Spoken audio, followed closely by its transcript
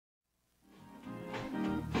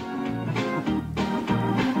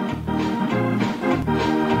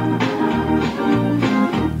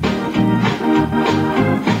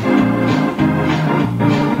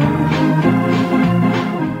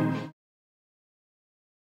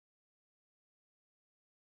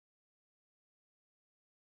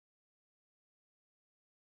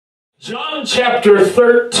John chapter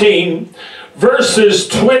 13, verses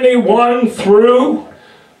 21 through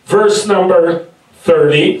verse number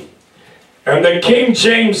 30. And the King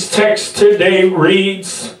James text today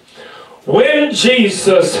reads, "When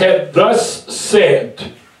Jesus had thus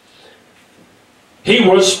said, he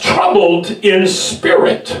was troubled in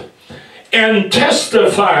spirit, and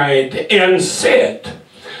testified and said,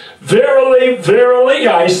 Verily, verily,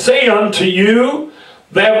 I say unto you,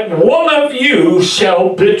 that one of you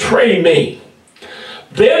shall betray me.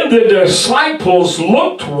 Then the disciples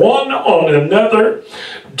looked one on another,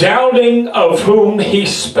 doubting of whom he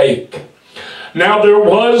spake. Now there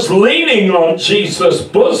was leaning on Jesus'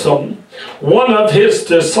 bosom one of his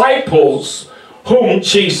disciples, whom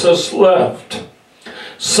Jesus loved.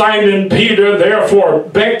 Simon Peter therefore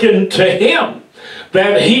beckoned to him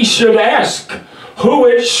that he should ask who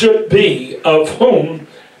it should be of whom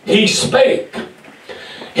he spake.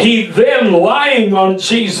 He then, lying on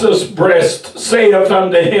Jesus' breast, saith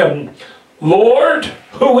unto him, Lord,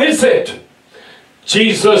 who is it?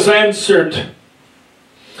 Jesus answered,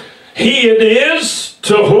 He it is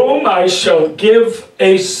to whom I shall give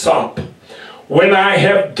a sop, when I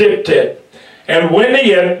have dipped it. And when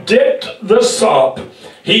he had dipped the sop,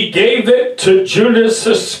 he gave it to Judas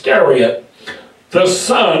Iscariot, the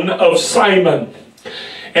son of Simon.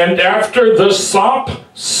 And after the sop,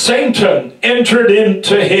 Satan entered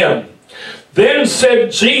into him. Then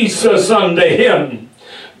said Jesus unto him,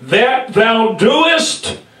 That thou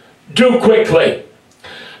doest, do quickly.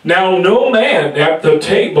 Now no man at the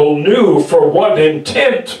table knew for what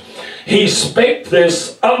intent he spake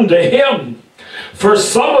this unto him. For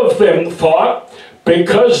some of them thought,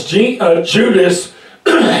 because Judas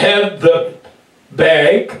had the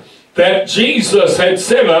bag, that Jesus had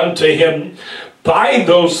said unto him, Buy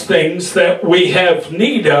those things that we have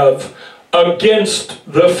need of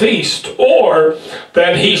against the feast, or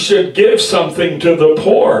that he should give something to the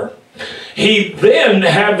poor. He then,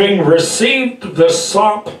 having received the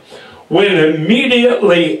sop, went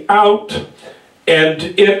immediately out, and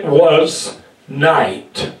it was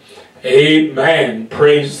night. Amen.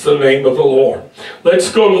 Praise the name of the Lord.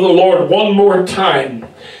 Let's go to the Lord one more time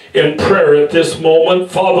in prayer at this moment.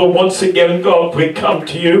 Father, once again, God, we come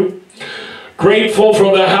to you. Grateful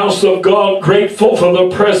for the house of God, grateful for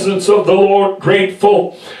the presence of the Lord,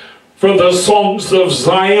 grateful for the songs of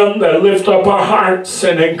Zion that lift up our hearts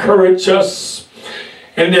and encourage us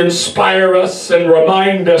and inspire us and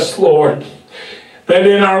remind us, Lord, that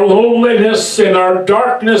in our loneliness, in our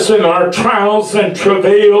darkness, in our trials and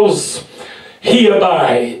travails, He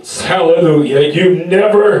abides. Hallelujah. You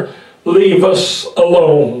never leave us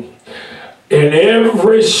alone. In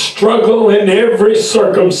every struggle, in every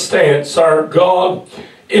circumstance, our God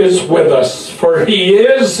is with us. For He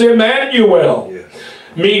is Emmanuel, yes,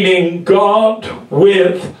 meaning God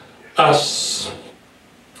with us.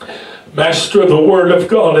 Master, the Word of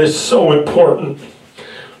God is so important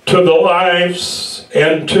to the lives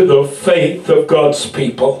and to the faith of God's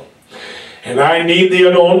people. And I need the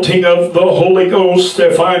anointing of the Holy Ghost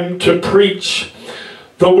if I'm to preach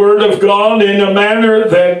the Word of God in a manner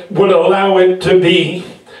that would allow it to be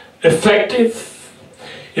effective,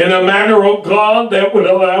 in a manner, oh God, that would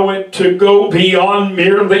allow it to go beyond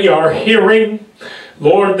merely our hearing,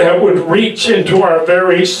 Lord, that would reach into our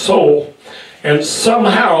very soul and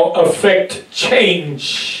somehow affect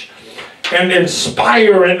change and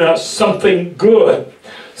inspire in us something good,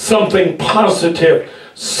 something positive,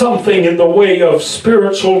 something in the way of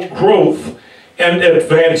spiritual growth and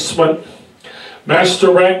advancement. Master,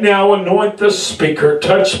 right now, anoint the speaker.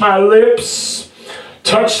 Touch my lips.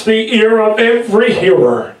 Touch the ear of every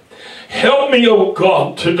hearer. Help me, O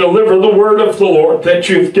God, to deliver the word of the Lord that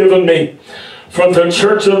you've given me from the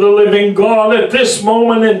church of the living God at this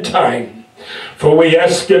moment in time. For we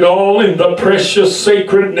ask it all in the precious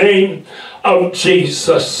sacred name of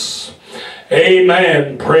Jesus.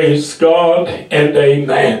 Amen. Praise God and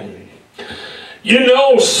amen. You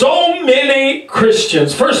know, so many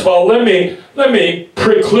Christians, first of all, let me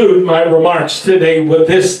preclude my remarks today with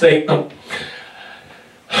this statement.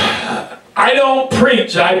 I don't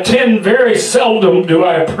preach. I tend very seldom do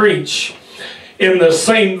I preach in the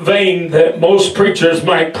same vein that most preachers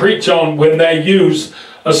might preach on when they use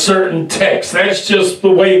a certain text. That's just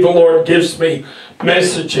the way the Lord gives me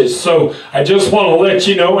messages. So I just want to let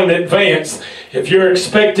you know in advance, if you're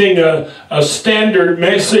expecting a standard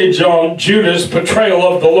message on Judas' betrayal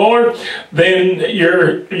of the Lord, then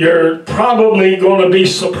you're probably going to be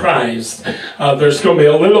surprised. There's going to be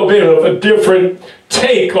a little bit of a different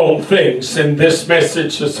take on things in this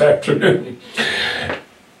message this afternoon.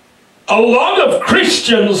 A lot of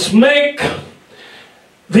Christians make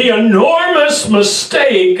the enormous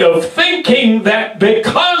mistake of thinking that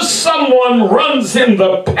because someone runs in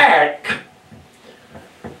the pack,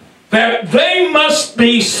 that they must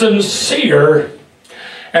be sincere,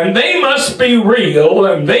 and they must be real,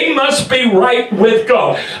 and they must be right with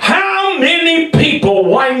God. How many people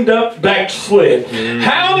wind up backslid?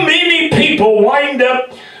 How many people wind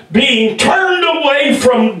up being turned away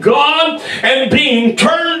from God and being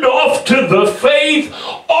turned off to the faith,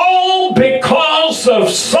 all because of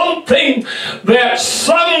something that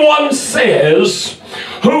someone says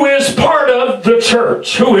who is part of the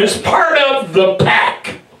church, who is part of the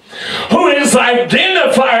pack, who is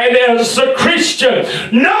identified as a Christian.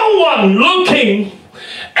 No one looking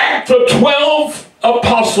at the 12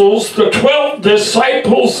 apostles, the 12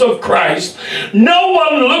 disciples of Christ, no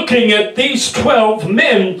one looking at these 12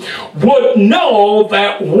 men would know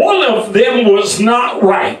that one of them was not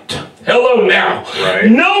right. Hello now. Right.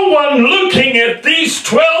 No one looking at these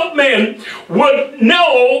 12 men would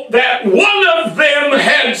know that one of them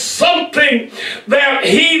had something that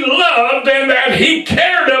he loved and that he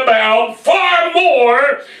cared about far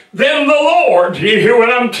more than the Lord. You hear what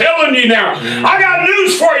I'm telling you now? I got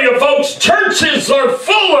news for you, folks. Churches are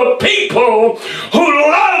full of people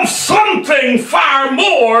who love something far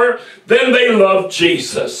more than they love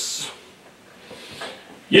Jesus.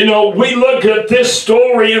 You know, we look at this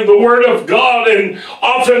story in the Word of God, and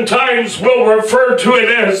oftentimes we'll refer to it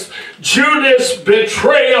as Judas'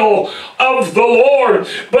 betrayal of the Lord.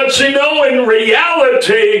 But you know, in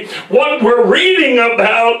reality, what we're reading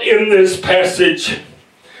about in this passage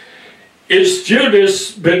is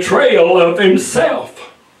Judas' betrayal of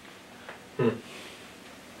himself.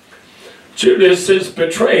 Judas is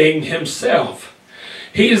betraying himself.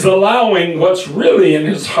 He's allowing what's really in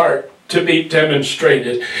his heart to be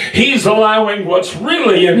demonstrated. He's allowing what's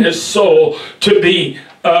really in his soul to be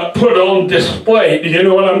put on display. Do you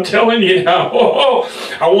know what I'm telling you now?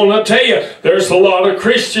 I want to tell you, there's a lot of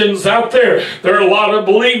Christians out there. There are a lot of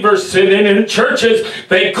believers sitting in churches.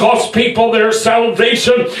 They cost people their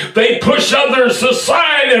salvation. They push others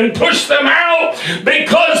aside and push them out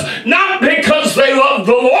not because they love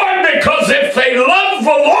the Lord, because if they love the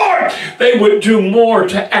Lord, they would do more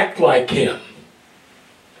to act like Him.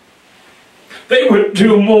 They would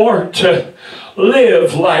do more to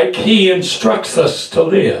live like He instructs us to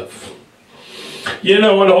live. You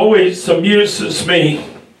know, it always amuses me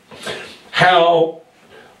how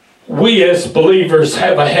we as believers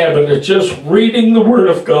have a habit of just reading the Word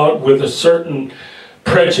of God with a certain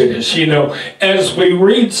prejudice. You know, as we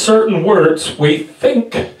read certain words, we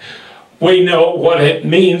think we know what it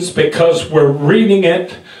means because we're reading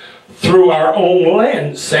it through our own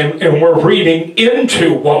lens, and we're reading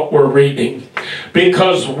into what we're reading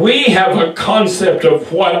because we have a concept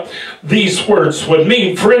of what these words would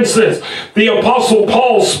mean. For instance, the Apostle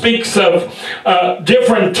Paul speaks of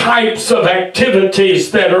different types of activities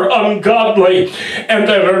that are ungodly and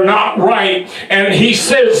that are not right, and he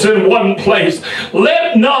says in one place,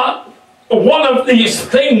 "Let not one of these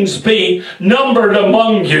things be numbered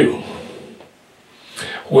among you."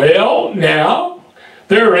 Well, now,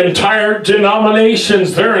 there are entire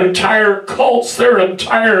denominations, there are entire cults, there are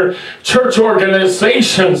entire church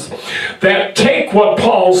organizations that take what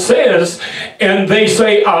Paul says and they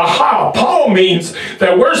say, aha, Paul means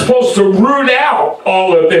that we're supposed to root out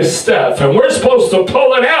all of this stuff and we're supposed to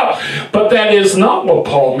pull it out. But that is not what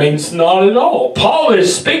Paul means, not at all. Paul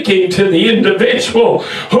is speaking to the individual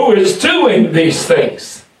who is doing these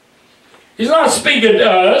things. He's not speaking to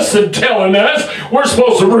us and telling us we're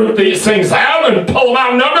supposed to root these things out and pull them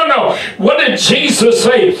out. No, no, no. What did Jesus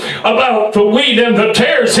say about the wheat and the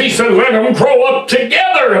tares? He said, let them grow up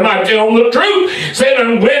together. Am I telling the truth? He said,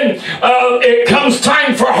 and when it comes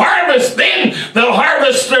time for harvest, then they'll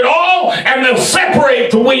harvest it all and they'll separate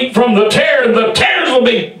the wheat from the tare, and the tares will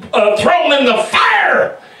be thrown in the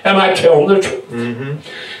fire. Am I telling the truth? Mm-hmm.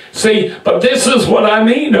 See, but this is what I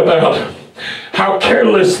mean about how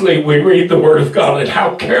carelessly we read the Word of God and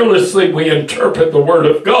how carelessly we interpret the Word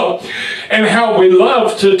of God, and how we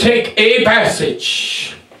love to take a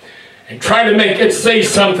passage and try to make it say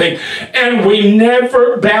something, and we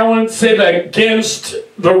never balance it against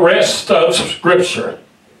the rest of Scripture.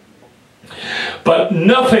 But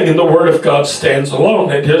nothing in the Word of God stands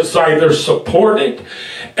alone. It is either supported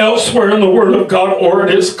elsewhere in the Word of God or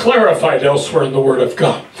it is clarified elsewhere in the Word of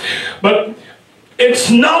God. But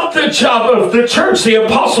it's not the job of the church. The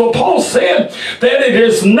Apostle Paul said that it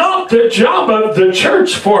is not the job of the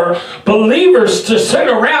church for believers to sit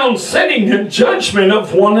around sitting in judgment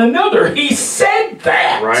of one another. He said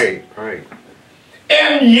that. Right, right.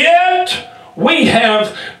 And yet, we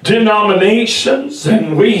have denominations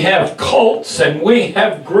and we have cults and we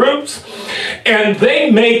have groups, and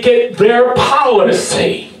they make it their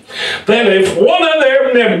policy that if one of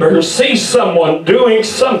their members sees someone doing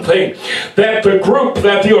something that the group,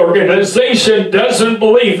 that the organization doesn't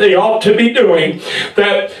believe they ought to be doing,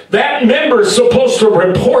 that member is supposed to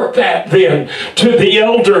report that then to the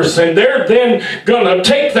elders, and they're then going to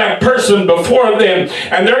take that person before them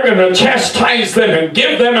and they're going to chastise them and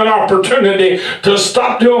give them an opportunity to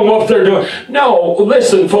stop doing what they're doing. No,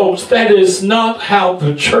 listen folks, that is not how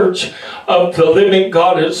the church of the living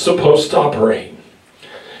God is supposed to operate.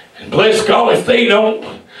 And bless God, if they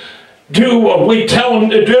don't do what we tell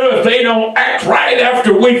them to do, if they don't act right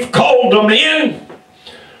after we've called them in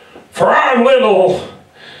for our little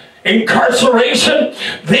incarceration,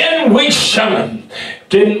 then we shun them.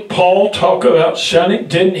 Didn't Paul talk about shunning?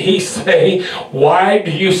 Didn't he say, why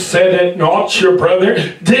do you set at naught your brother?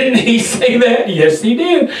 Didn't he say that? Yes, he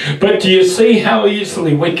did. But do you see how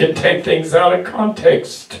easily we can take things out of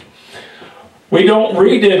context? We don't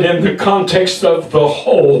read it in the context of the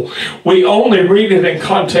whole. We only read it in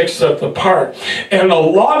context of the part. And a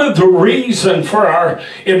lot of the reason for our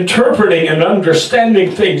interpreting and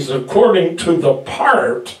understanding things according to the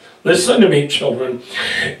part, listen to me, children,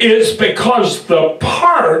 is because the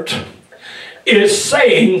part is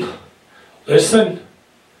saying, listen,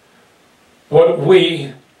 what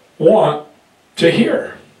we want to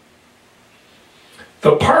hear.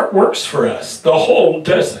 The part works for us. The whole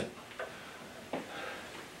doesn't.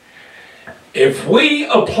 If we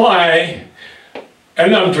apply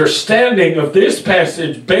an understanding of this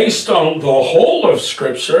passage based on the whole of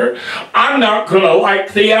Scripture, I'm not going to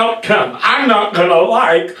like the outcome. I'm not going to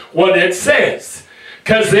like what it says,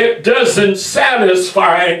 because it doesn't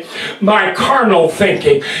satisfy my carnal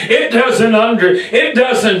thinking. It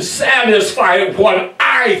doesn't satisfy what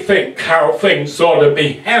I think how things ought to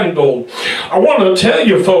be handled. I want to tell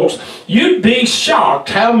you folks, you'd be shocked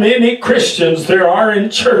how many Christians there are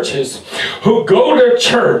in churches who go to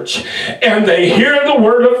church and they hear the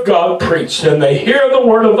Word of God preached and they hear the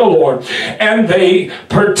Word of the Lord and they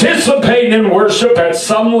participate in worship at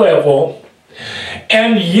some level,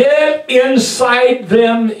 and yet inside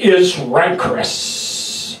them is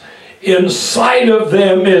rancorous. Inside of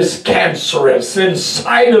them is cancerous.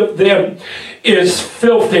 Inside of them is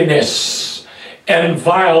filthiness and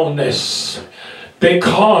vileness,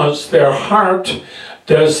 because their heart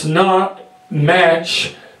does not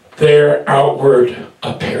match their outward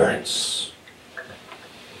appearance.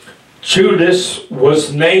 Judas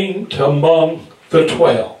was named among the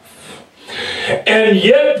 12. And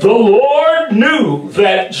yet the Lord knew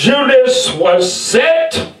that Judas was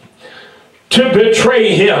set to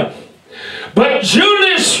betray him. But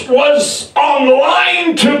Judas was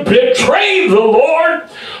online to betray the Lord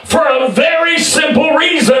for a very simple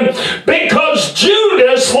reason. Because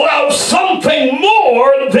Judas loved something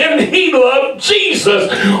more than he loved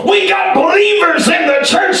Jesus. We got believers in the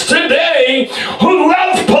church today who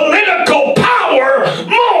love political power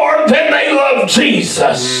more than they love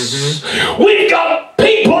Jesus. We've got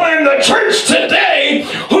people in the church today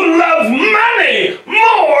who love money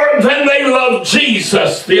more than they love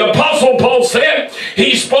Jesus. The Apostle Paul said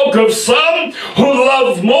he spoke of some who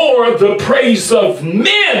love more the praise of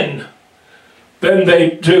men than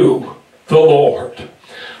they do the Lord.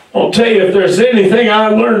 I'll tell you, if there's anything I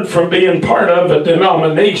learned from being part of a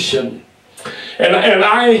denomination, and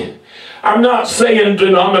I'm not saying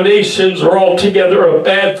denominations are altogether a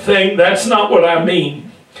bad thing. That's not what I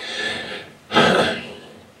mean.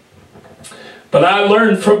 But I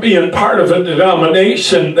learned from being part of a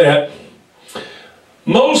denomination that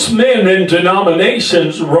most men in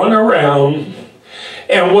denominations run around,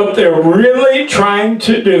 and what they're really trying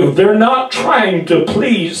to do, they're not trying to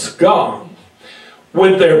please God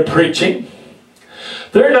with their preaching.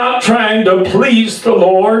 They're not trying to please the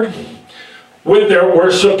Lord with their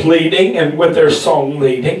worship leading and with their song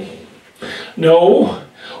leading. No,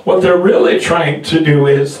 what they're really trying to do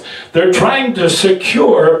is they're trying to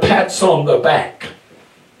secure pats on the back.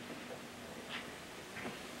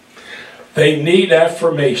 They need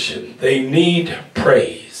affirmation. They need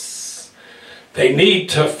praise. They need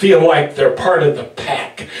to feel like they're part of the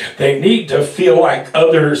pack. They need to feel like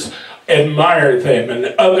others admire them and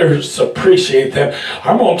others appreciate them.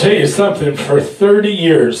 I'm going to tell you something. For 30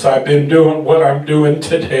 years, I've been doing what I'm doing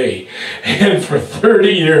today. And for 30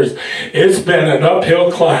 years, it's been an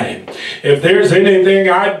uphill climb. If there's anything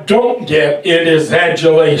I don't get, it is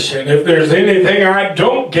adulation. If there's anything I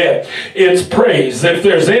don't get, it's praise. If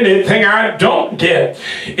there's anything I don't get,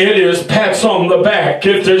 it is pats on the back.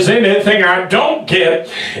 If there's anything I don't get,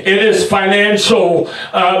 it is financial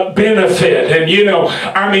benefit. And you know,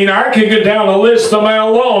 I mean, I can go down a list a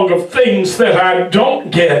mile long of things that I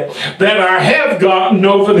don't get, that I have gotten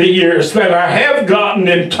over the years, that I have gotten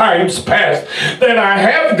in times past, that I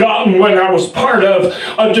have gotten when I was part of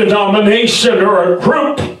a denomination or a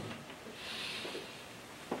group.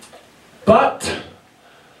 But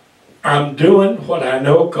I'm doing what I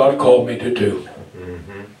know God called me to do.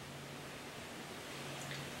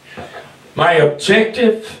 My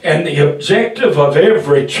objective, and the objective of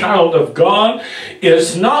every child of God,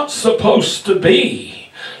 is not supposed to be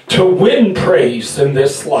to win praise in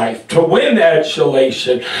this life, to win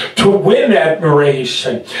adulation, to win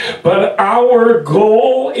admiration. But our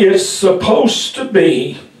goal is supposed to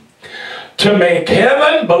be to make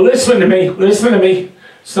heaven, but listen to me,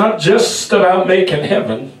 it's not just about making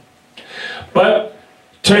heaven, but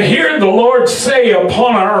to hear the Lord say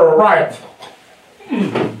upon our arrival,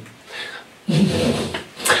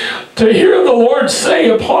 to hear the Lord say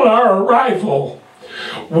upon our arrival,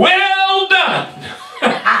 well done,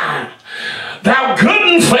 thou good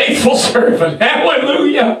and faithful servant.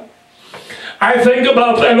 Hallelujah. I think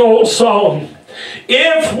about that old song.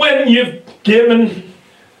 If when you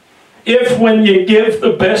give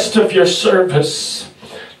the best of your service,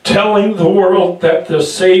 telling the world that the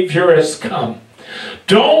Savior has come,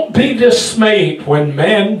 don't be dismayed when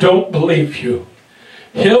man don't believe you.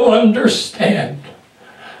 He'll understand.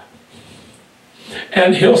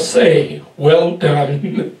 And he'll say, well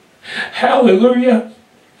done. Hallelujah.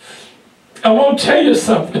 I want to tell you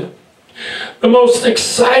something. The most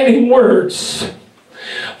exciting words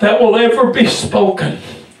that will ever be spoken,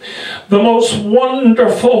 the most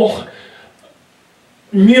wonderful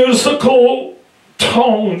musical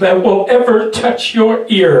tone that will ever touch your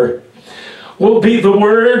ear, will be the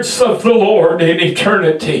words of the Lord in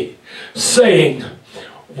eternity, saying,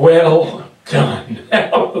 well done.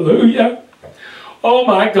 Hallelujah. Oh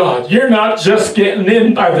my God, you're not just getting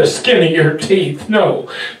in by the skin of your teeth. No,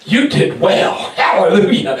 you did well.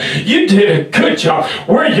 Hallelujah. You did a good job.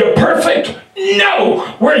 Were you perfect?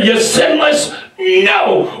 No. Were you sinless?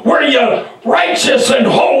 No. Were you righteous and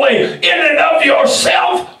holy in and of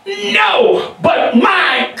yourself? No. But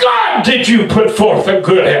my God, did you put forth a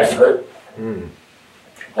good effort.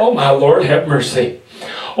 Oh my Lord, have mercy.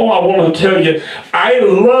 Oh, I want to tell you, I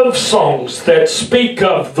love songs that speak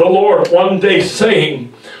of the Lord one day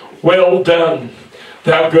saying, well done,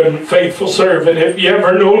 thou good and faithful servant. If you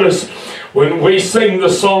ever notice, when we sing the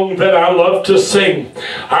song that I love to sing,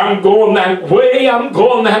 I'm going that way, I'm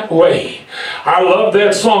going that way. I love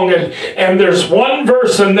that song, and there's one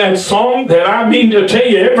verse in that song that I mean to tell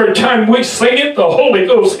you, every time we sing it, the Holy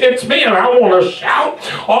Ghost hits me, and I want to shout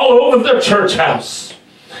all over the church house.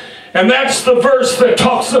 And that's the verse that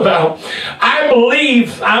talks about, I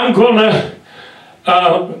believe I'm going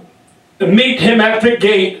to meet him at the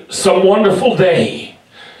gate some wonderful day.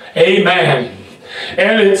 Amen.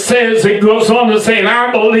 And it says, it goes on to say, and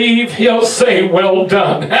I believe he'll say, well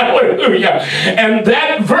done. Hallelujah. And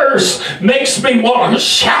that verse makes me want to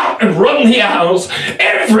shout and run the aisles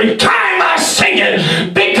every time I sing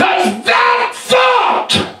it, because that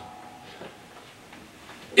thought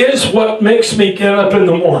is what makes me get up in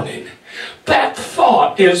the morning. That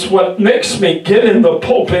thought is what makes me get in the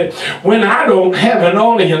pulpit when I don't have an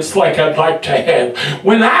audience like I'd like to have.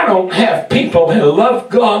 When I don't have people that love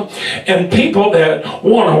God and people that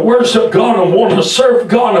want to worship God and want to serve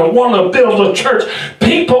God and want to build a church.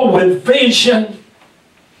 People with vision.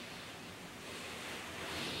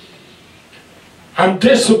 I'm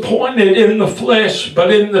disappointed in the flesh,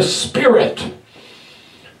 but in the spirit,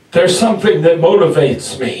 there's something that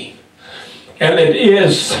motivates me. And it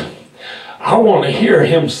is, I want to hear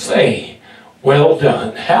him say, well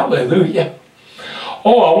done. Hallelujah.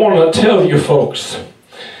 Oh, I want to tell you folks,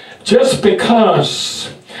 just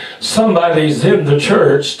because somebody's in the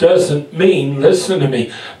church doesn't mean, listen to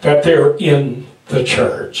me, that they're in the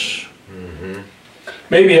church.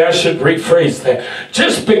 Maybe I should rephrase that.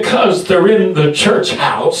 Just because they're in the church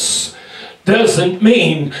house doesn't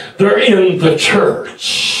mean they're in the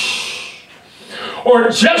church. Or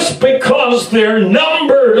just because they're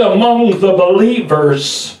numbered among the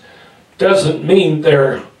believers doesn't mean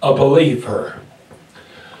they're a believer.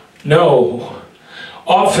 No.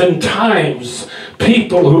 Oftentimes,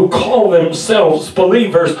 people who call themselves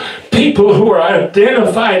believers, people who are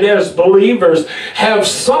identified as believers, have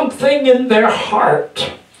something in their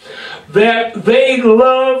heart that they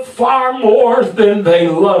love far more than they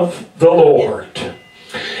love the Lord.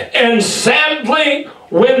 And sadly,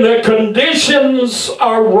 when the conditions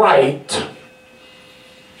are right,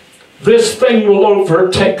 this thing will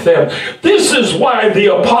overtake them. This is why the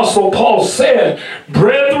Apostle Paul said,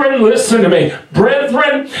 brethren, listen to me,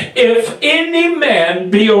 brethren, if any man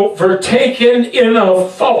be overtaken in a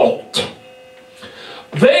fault,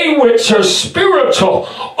 they which are spiritual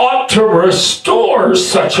ought to restore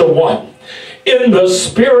such a one in the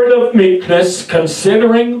spirit of meekness,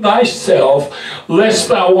 considering thyself, lest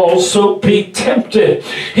thou also be tempted.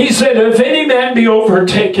 He said, if any man be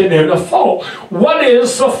overtaken in a fault. What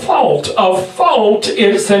is a fault? A fault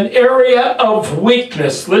is an area of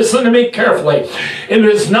weakness. Listen to me carefully. It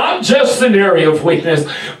is not just an area of weakness,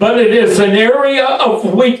 but it is an area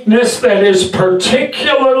of weakness that is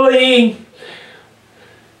particularly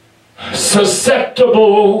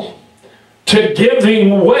susceptible to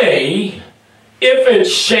giving way if it's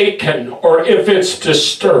shaken or if it's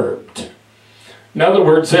disturbed. In other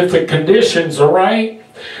words, if the conditions are right,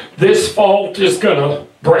 this fault is going to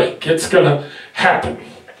break. It's going to happen.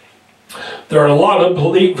 There are a lot of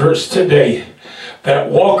believers today that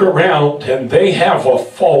walk around and they have a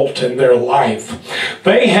fault in their life.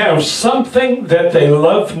 They have something that they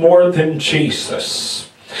love more than Jesus.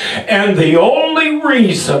 And the only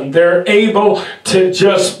reason they're able to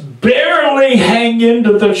just barely hang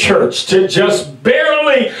into the church, to just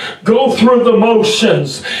barely go through the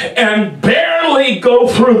motions and barely go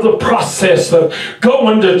through the process of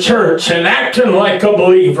going to church and acting like a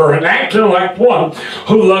believer and acting like one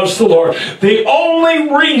who loves the Lord. The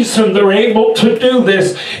only reason they're able to do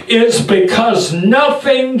this is because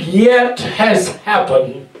nothing yet has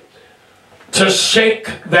happened to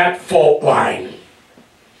shake that fault line.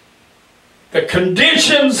 The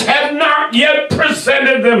conditions have not yet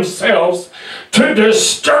presented themselves to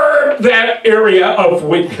disturb that area of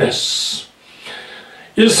weakness.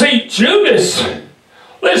 You see, Judas,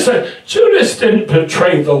 listen, Judas didn't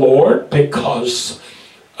betray the Lord because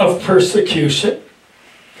of persecution.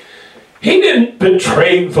 He didn't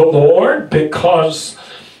betray the Lord because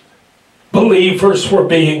believers were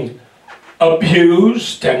being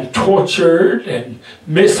abused and tortured and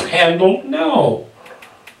mishandled. No.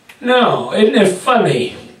 No, isn't it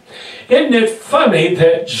funny? Isn't it funny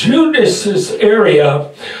that Judas's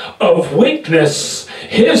area of weakness,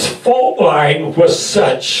 his fault line was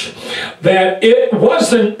such that it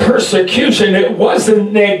wasn't persecution, it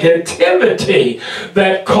wasn't negativity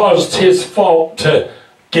that caused his fault to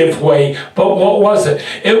give way. But what was it?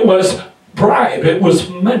 It was bribe, it was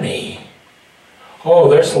money. Oh,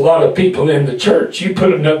 there's a lot of people in the church. You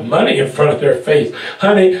put enough money in front of their face,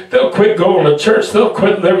 honey, they'll quit going to church. They'll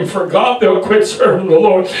quit living for God. They'll quit serving the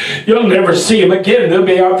Lord. You'll never see them again. They'll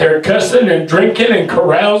be out there cussing and drinking and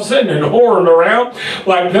carousing and whoring around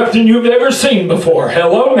like nothing you've ever seen before.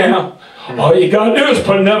 Hello now. All you got to do is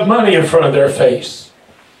put enough money in front of their face.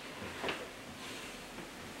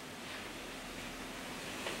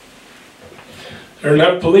 There are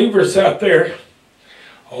enough believers out there.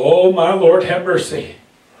 Oh, my Lord, have mercy.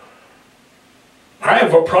 I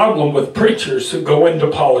have a problem with preachers who go into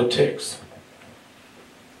politics.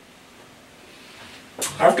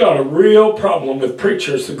 I've got a real problem with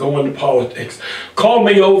preachers who go into politics. Call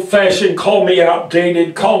me old-fashioned, call me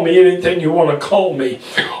outdated, call me anything you want to call me.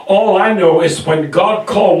 All I know is when God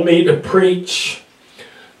called me to preach,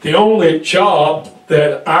 the only job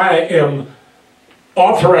that I am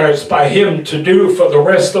authorized by Him to do for the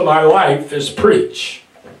rest of my life is preach.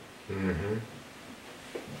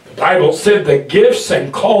 The Bible said the gifts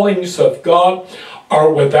and callings of God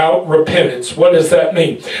are without repentance. What does that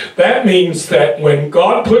mean? That means that when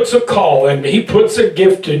God puts a call and He puts a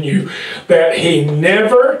gift in you, that He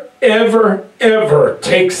never, ever, ever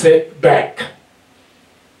takes it back.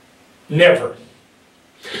 Never.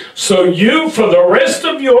 So you, for the rest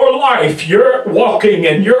of your life, you're walking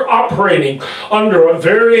and you're operating under a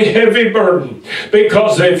very heavy burden.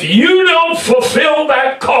 Because if you don't fulfill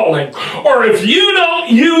that calling, or if you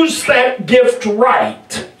don't use that gift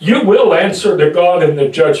right, you will answer to God in the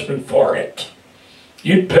judgment for it.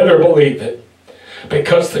 You'd better believe it.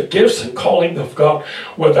 Because the gifts and calling of God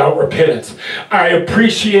without repentance. I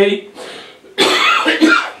appreciate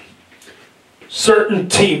certain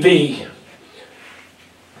TV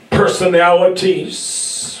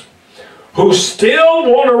personalities who still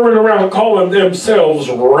want to run around calling themselves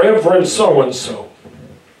Reverend so-and-so.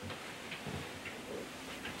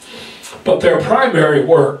 But their primary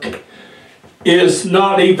work is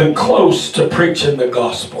not even close to preaching the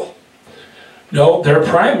gospel. No, their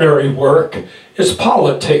primary work is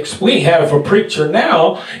politics. We have a preacher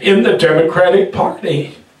now in the Democratic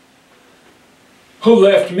Party who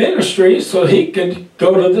left ministry so he could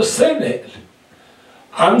go to the Senate.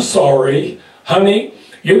 I'm sorry, honey,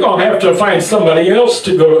 you're going to have to find somebody else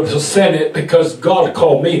to go to the Senate because God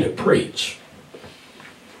called me to preach.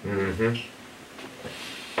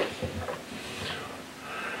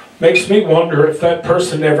 Makes me wonder if that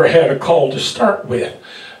person ever had a call to start with,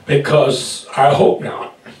 because I hope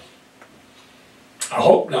not. I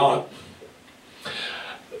hope not.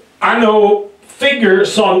 I know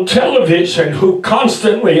figures on television who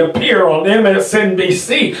constantly appear on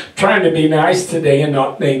MSNBC, trying to be nice today and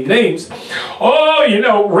not name names. Oh, you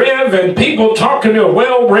know, Rev, and people talking to,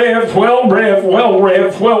 well, Rev, well, Rev, well,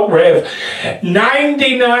 Rev, well, Rev.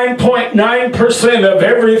 99.9% of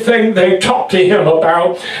everything they talk to him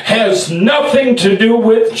about has nothing to do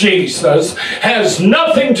with Jesus, has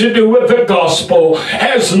nothing to do with the gospel,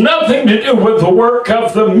 has nothing to do with the work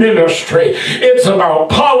of the ministry. It's about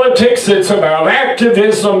politics, it's about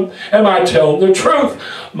activism. Am I telling the truth?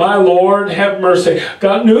 My Lord, have mercy.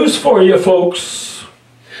 Got news for you, folks.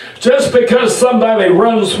 Just because somebody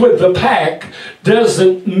runs with the pack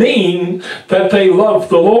doesn't mean that they love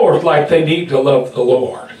the Lord like they need to love the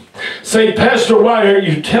Lord. Say, Pastor, why are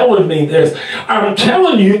you telling me this? I'm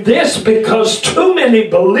telling you this because too many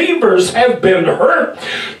believers have been hurt.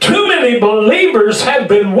 Too many believers have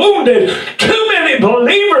been wounded. Too many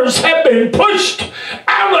believers have been pushed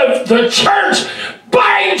out of the church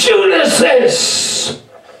by Judases.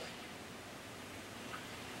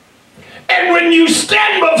 And when you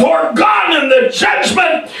stand before God in the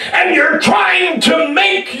judgment and you're trying to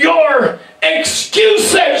make your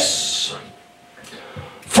excuses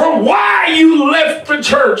for why you left the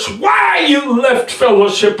church, why you left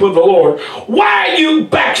fellowship with the Lord, why you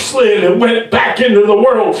backslid and went back into the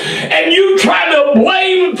world, and you try to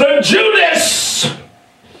blame the Judas,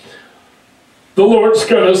 the Lord's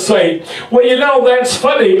going to say, well, you know, that's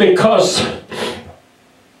funny because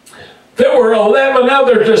there were 11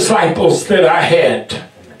 other disciples that I had.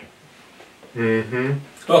 There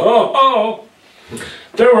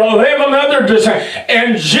were 11 other disciples,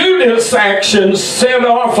 and Judas' actions set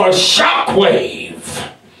off a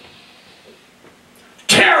shockwave,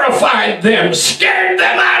 terrified them, scared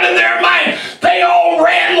them out of their mind. They all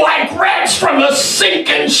ran like rats from a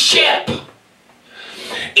sinking ship.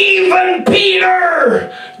 Even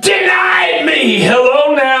Peter denied me.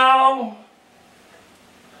 Hello now.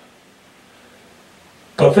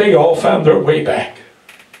 But they all found their way back.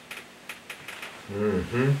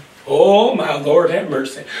 Oh, my Lord, have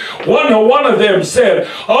mercy. One of them said,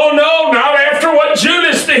 oh, no, not after what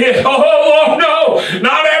Judas did. Oh, no,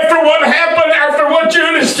 not after what happened, after what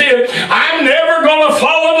Judas did. I'm never going to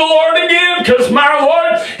follow the Lord again because, my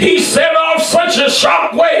Lord, he set off such a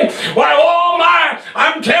shockwave. Why, oh, my,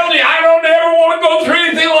 I'm telling you, I don't ever want to go through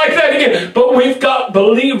anything like that again. But we've got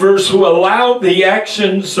believers who allow the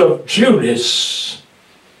actions of Judas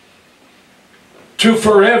to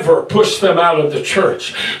forever push them out of the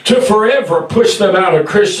church, to forever push them out of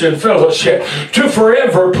Christian fellowship, to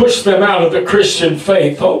forever push them out of the Christian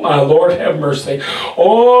faith. Oh, my Lord, have mercy.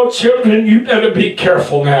 Oh, children, you better be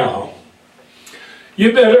careful now.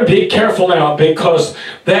 You better be careful now, because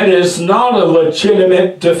that is not a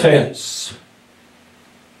legitimate defense.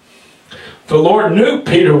 The Lord knew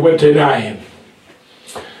Peter would deny him.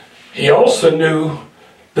 He also knew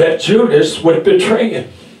that Judas would betray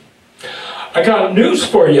him. I got news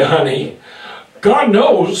for you, honey. God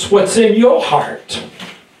knows what's in your heart.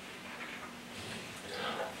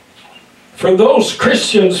 For those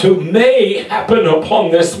Christians who may happen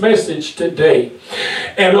upon this message today,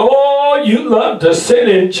 and oh, you love to sit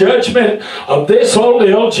in judgment of this old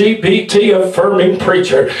LGBT affirming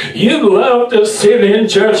preacher. You love to sit in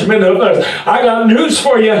judgment of us. I got news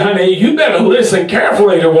for you, honey. You better listen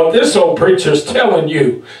carefully to what this old preacher's telling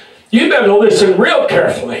you. You better listen real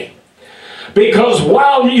carefully. Because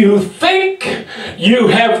while you think you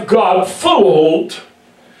have God fooled,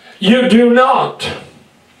 you do not.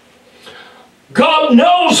 God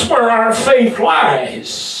knows where our faith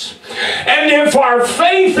lies. And if our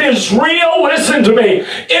faith is real, listen to me,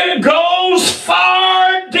 it goes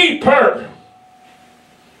far deeper.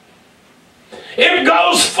 It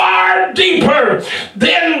goes far deeper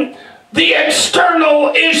than the external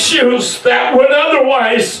issues that would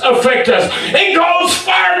otherwise affect us. It goes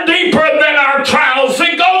far deeper than our trials.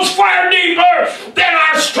 It goes far deeper than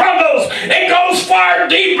our struggles. It goes far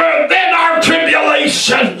deeper than our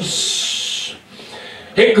tribulations.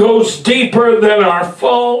 It goes deeper than our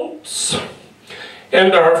faults.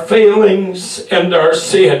 and our failings and our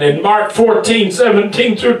sin. In Mark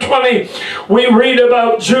 14:17 through 20, we read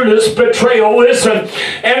about Judas' betrayal. Listen,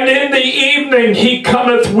 and in the evening he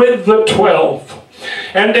cometh with the 12.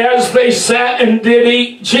 And as they sat and did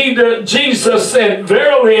eat, Jesus said,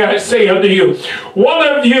 Verily I say unto you, one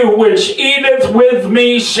of you which eateth with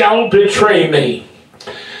me shall betray me.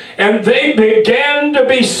 And they began to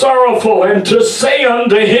be sorrowful, and to say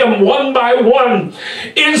unto him one by one,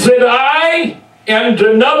 Is it I? And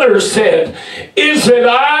another said, Is it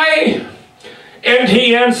I? And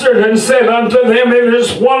he answered and said unto them, It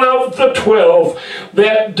is one of the 12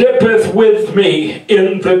 that dippeth with me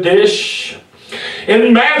in the dish.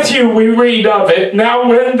 In Matthew we read of it. Now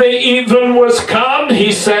when the even was come,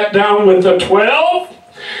 he sat down with the 12.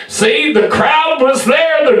 See, the crowd was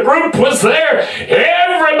there, the group was there.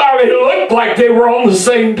 Everybody looked like they were on the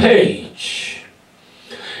same page.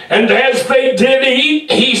 And as they did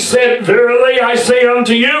eat, he said, Verily I say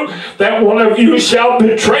unto you, that one of you shall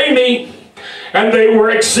betray me. And they were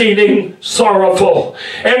exceeding sorrowful,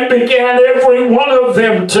 and began every one of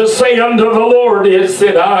them to say unto the Lord, Is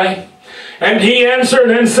it I? And he answered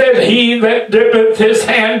and said, He that dippeth his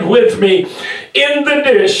hand with me in the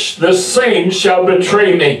dish, the same shall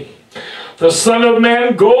betray me. The Son of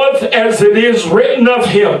Man goeth as it is written of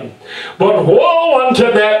him. But woe unto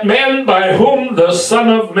that man by whom the Son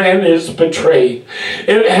of Man is betrayed.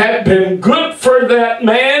 It had been good for that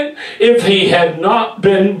man if he had not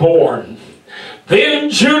been born. Then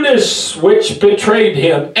Judas, which betrayed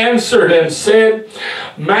him, answered and said,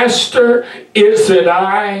 Master, is it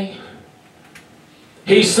I?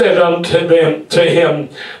 He said unto him,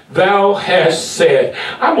 Thou hast said.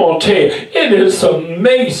 I'm going to tell you, it is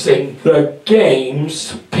amazing the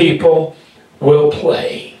games people will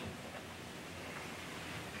play.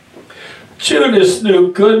 Judas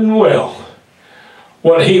knew good and well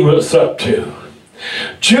what he was up to.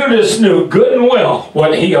 Judas knew good and well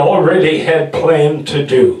what he already had planned to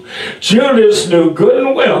do. Judas knew good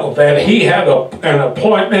and well that he had an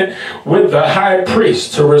appointment with the high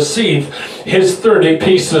priest to receive his 30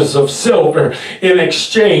 pieces of silver in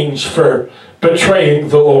exchange for betraying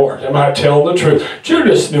the Lord. Am I telling the truth?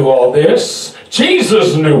 Judas knew all this.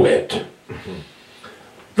 Jesus knew it.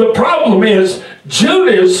 The problem is,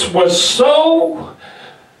 Judas was so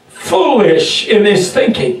foolish in his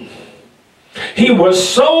thinking. He was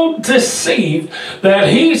so deceived that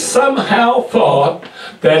he somehow thought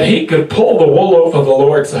that he could pull the wool over the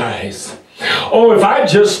Lord's eyes. Oh, if I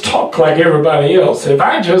just talk like everybody else, if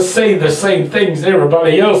I just say the same things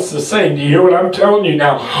everybody else is saying, do you hear what I'm telling you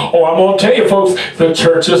now? Oh, I'm going to tell you, folks, the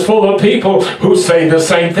church is full of people who say the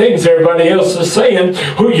same things everybody else is saying,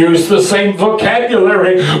 who use the same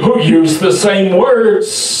vocabulary, who use the same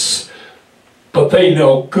words, but they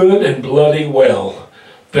know good and bloody well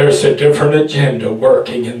there's a different agenda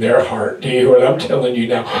working in their heart. Do you hear what I'm telling you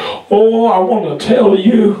now? Oh, I want to tell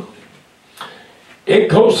you, it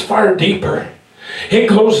goes far deeper. It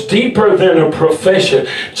goes deeper than a profession.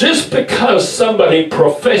 Just because somebody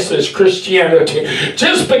professes Christianity,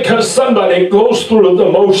 just because somebody goes through the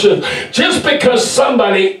motions, just because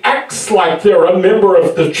somebody acts like they're a member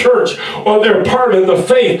of the church or they're part of the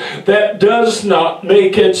faith, that does not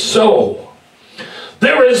make it so.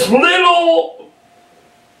 There is little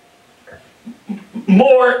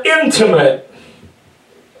more intimate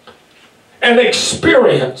an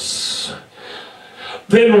experience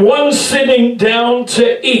than one sitting down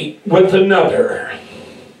to eat with another.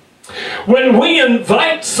 When we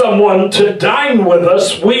invite someone to dine with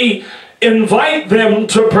us, we invite them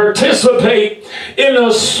to participate in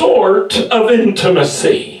a sort of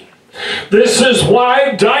intimacy. This is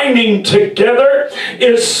why dining together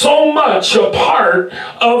is so much a part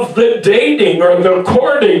of the dating or the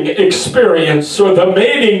courting experience or the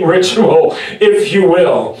mating ritual, if you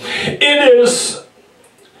will. It is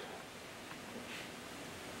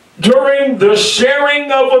during the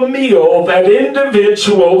sharing of a meal that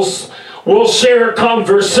individuals will share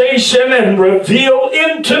conversation and reveal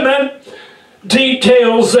intimate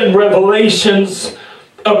details and revelations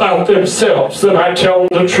about themselves. That I tell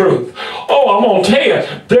them the truth. Oh, I'm going to tell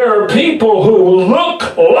you, there are people who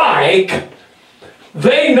look like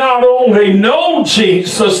they not only know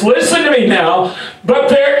Jesus, listen to me now, but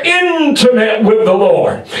they're intimate with the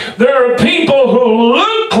Lord. There are people who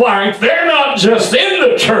look like they're not just in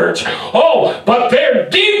the church, oh, but they're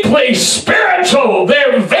deeply spiritual.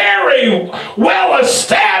 They're very well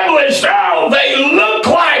established. Oh, they look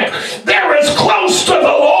like they're as close to the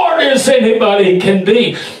Lord as anybody can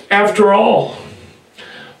be. After all,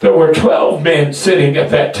 there were 12 men sitting at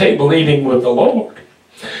that table eating with the Lord.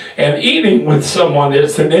 And eating with someone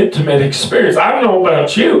is an intimate experience. I don't know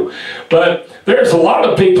about you, but There's a lot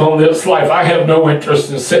of people in this life I have no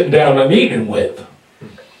interest in sitting down and eating with.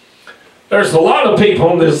 There's a lot of people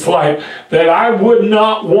in this life that I would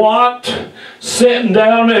not want sitting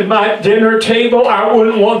down at my dinner table. I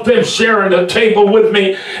wouldn't want them sharing a table with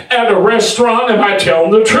me at a restaurant. Am I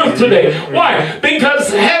telling the truth today? Why?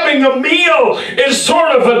 Because having a meal is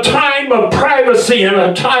sort of a time of privacy and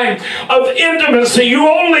a time of intimacy. You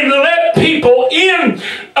only let people in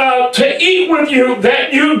to eat with you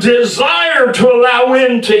that you desire to allow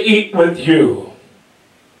in to eat with you.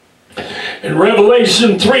 In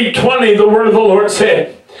Revelation 3:20, the word of the Lord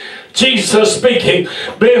said, Jesus speaking,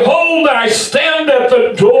 behold, I stand at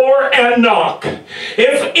the door and knock.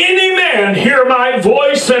 If any man hear my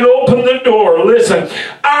voice and open the door, listen,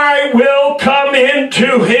 I will come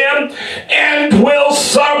into him and will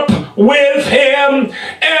sup with him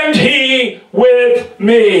and he with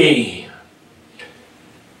me.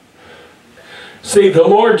 See, the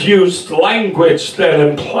Lord used language that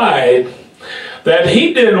implied that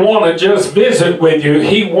he didn't want to just visit with you.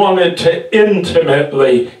 He wanted to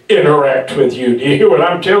intimately interact with you. Do you hear what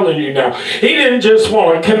I'm telling you now? He didn't just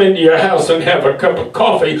want to come into your house and have a cup of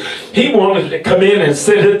coffee. He wanted to come in and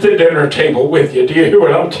sit at the dinner table with you. Do you hear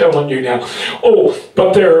what I'm telling you now? Oh,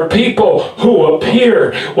 but there are people who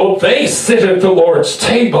appear, well, they sit at the Lord's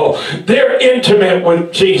table. They're intimate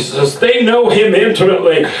with Jesus. They know him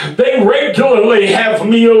intimately. They regularly have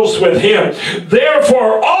meals with him.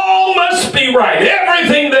 Therefore, all must be right.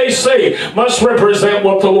 Everything they say must represent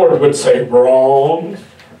what the Lord would say. Wrong.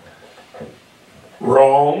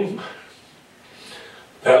 Wrong.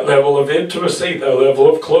 That level of intimacy, that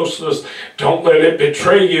level of closeness, don't let it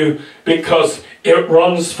betray you, because it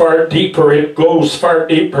runs far deeper. It goes far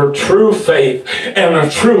deeper. True faith and a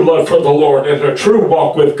true love for the Lord and a true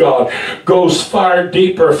walk with God goes far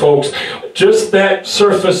deeper, folks. Just that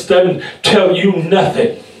surface doesn't tell you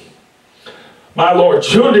nothing. My Lord,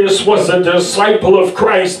 Judas was a disciple of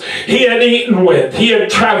Christ. He had eaten with, he had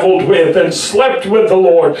traveled with, and slept with the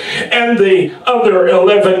Lord and the other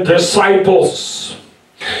 11 disciples.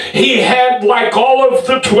 He had, like all of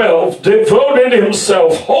the 12, devoted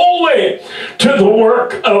himself wholly to the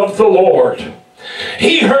work of the Lord.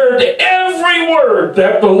 He heard every word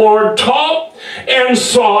that the Lord taught and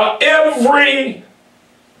saw every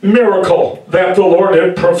miracle that the Lord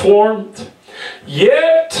had performed.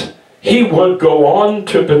 Yet he would go on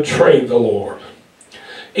to betray the Lord,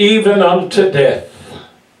 even unto death.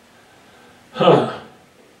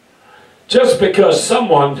 Just because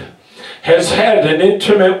someone has had an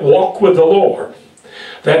intimate walk with the Lord,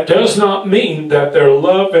 that does not mean that their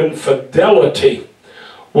love and fidelity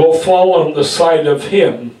will fall on the side of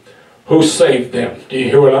him who saved them. Do you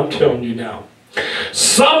hear what I'm telling you now?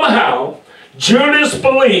 Somehow, Judas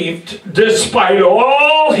believed, despite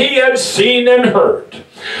all he had seen and heard,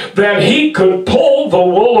 that he could pull the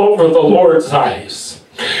wool over the Lord's eyes.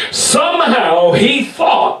 Somehow he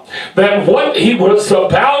thought that what he was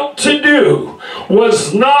about to do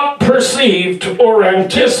was not perceived or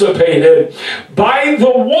anticipated by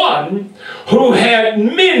the one who had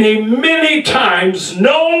many, many times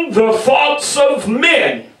known the thoughts of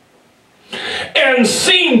men and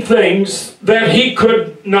seen things that he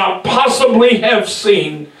could not possibly have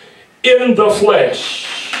seen in the flesh.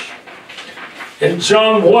 In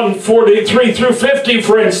John 1:43 through 50,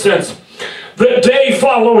 for instance, the day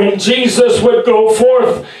following, Jesus would go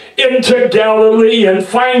forth into Galilee and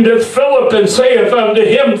findeth Philip and saith unto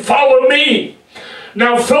him, follow me.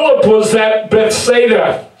 Now Philip was at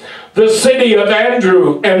Bethsaida, the city of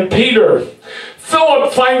Andrew and Peter.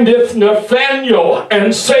 Philip findeth Nathanael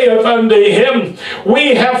and saith unto him,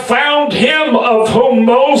 we have found him of whom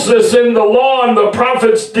Moses in the law and the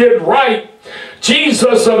prophets did write,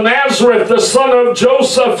 Jesus of Nazareth, the son of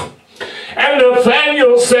Joseph. And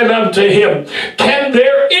Nathanael said unto him, can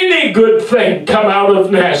there any good thing come out of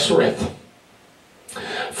Nazareth?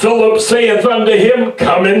 Philip saith unto him,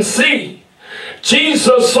 come and see.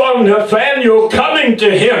 Jesus saw Nathanael coming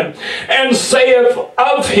to him, and saith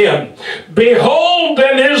of him, behold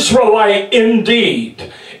an Israelite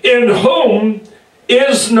indeed, in whom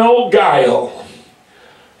is no guile.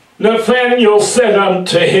 Nathanael said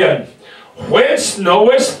unto him, whence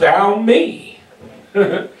knowest thou me?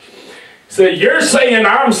 So you're saying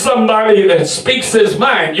I'm somebody that speaks his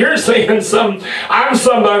mind. You're saying I'm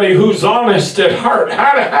somebody who's honest at heart.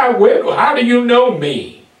 How do you know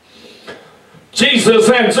me? Jesus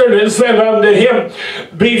answered and said unto him,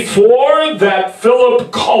 before that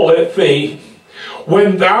Philip calleth thee,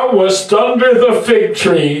 when thou wast under the fig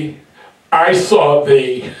tree, I saw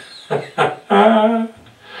thee.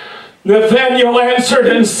 Nathanael answered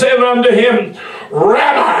and said unto him,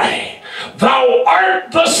 Rabbi, Thou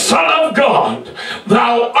art the Son of God.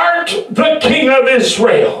 Thou art the King of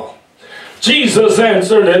Israel. Jesus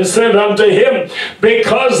answered and said unto him,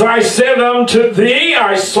 Because I said unto thee,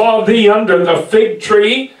 I saw thee under the fig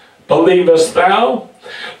tree, believest thou?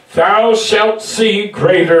 Thou shalt see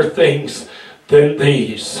greater things than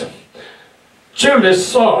these. Judas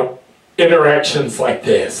saw interactions like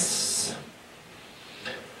this,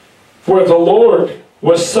 where the Lord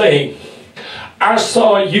was saying, I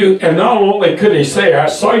saw you, and not only could he say, I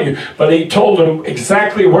saw you, but he told him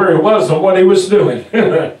exactly where he was and what he was doing.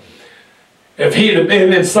 If he'd have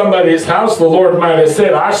been in somebody's house, the Lord might have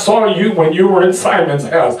said, I saw you when you were in Simon's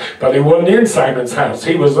house. But he wasn't in Simon's house.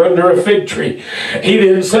 He was under a fig tree. He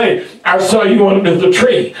didn't say, I saw you under the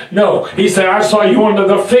tree. No, he said, I saw you under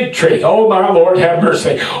the fig tree. Oh, my Lord, have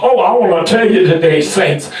mercy. Oh, I want to tell you today,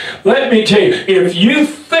 saints, let me tell you, if you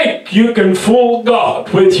think you can fool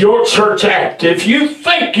God with your church act, if you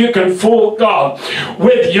think you can fool God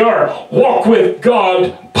with your walk with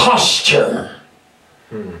God posture,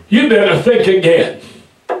 you better think again.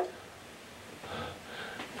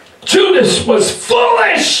 Judas was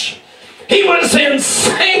foolish. He was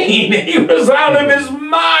insane. He was out of his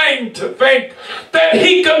mind to think that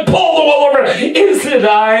he could pull the wool over. Is it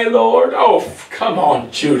I, Lord? Oh, come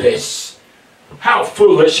on, Judas. How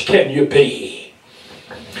foolish can you be?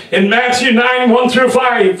 In Matthew 9, 1 through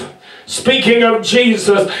 5, speaking of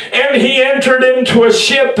Jesus, and he entered into a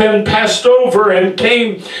ship and passed over and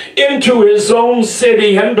came into his own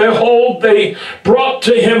city. And behold, they brought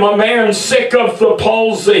to him a man sick of the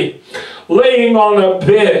palsy, laying on a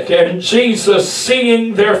bed. And Jesus,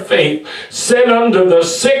 seeing their faith, said unto the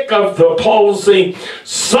sick of the palsy,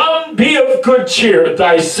 Son, be of good cheer,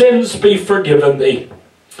 thy sins be forgiven thee.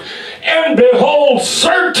 And behold,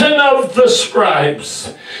 certain of the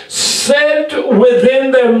scribes said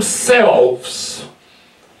within themselves,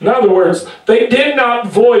 in other words, they did not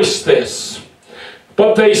voice this,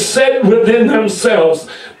 but they said within themselves,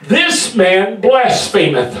 This man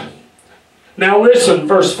blasphemeth. Now listen,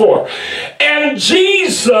 verse 4. And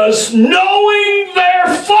Jesus, knowing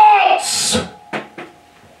their thoughts,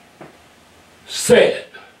 said,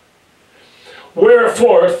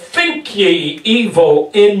 Wherefore think ye evil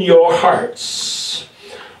in your hearts?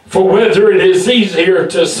 For whether it is easier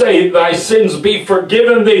to say, Thy sins be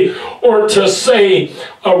forgiven thee, or to say,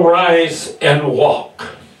 Arise and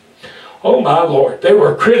walk. Oh my Lord, they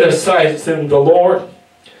were criticizing the Lord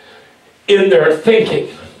in their thinking.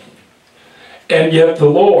 And yet the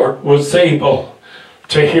Lord was able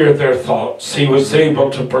to hear their thoughts. He was able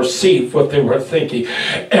to perceive what they were thinking.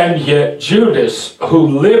 And yet Judas,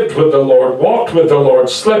 who lived with the Lord, walked with the Lord,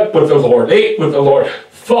 slept with the Lord, ate with the Lord,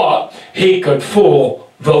 thought he could fool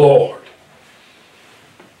the Lord.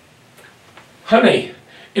 Honey,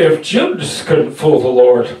 if Judas couldn't fool the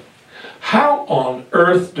Lord, how on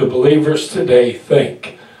earth do believers today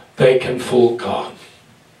think they can fool God?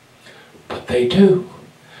 But they do.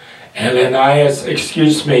 Ananias,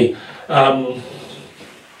 excuse me,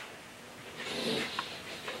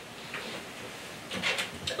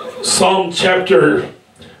 Psalm chapter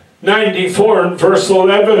 94 and verse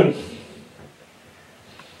 11.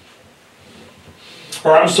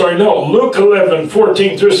 Or I'm sorry, no, Luke 11,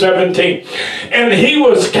 14 through 17. And he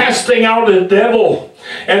was casting out a devil,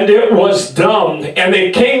 and it was dumb. And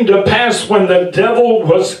it came to pass when the devil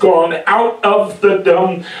was gone out of the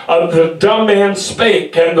dumb man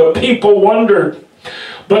spake, and the people wondered.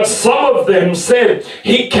 But some of them said,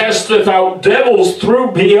 He casteth out devils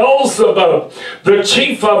through Beelzebub, the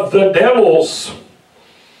chief of the devils.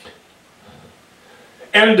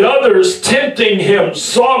 And others, tempting him,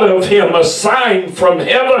 sought of him a sign from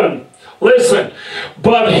heaven. Listen,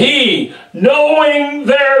 but he, knowing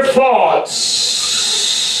their thoughts,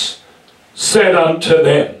 said unto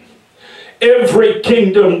them, Every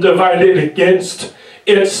kingdom divided against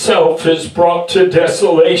itself is brought to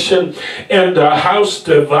desolation, and a house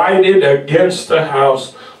divided against a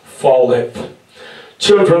house falleth.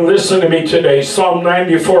 Children, listen to me today. Psalm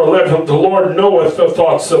 94:11, the Lord knoweth the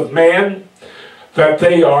thoughts of man, that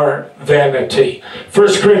they are vanity.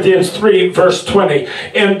 1 Corinthians 3, verse 20,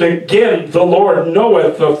 and again, the Lord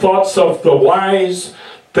knoweth the thoughts of the wise,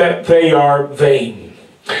 that they are vain.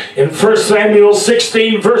 In 1 Samuel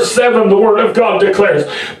 16, verse 7, the word of God declares,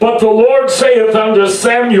 But the Lord saith unto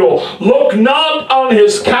Samuel, Look not on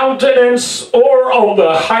his countenance or on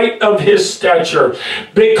the height of his stature,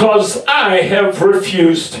 because I have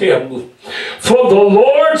refused him. For the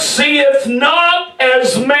Lord seeth not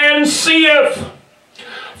as man seeth.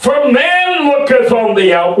 For man looketh on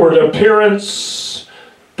the outward appearance,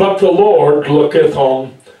 but the Lord looketh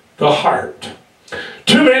on the heart.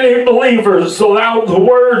 Too many believers allow the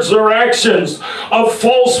words or actions of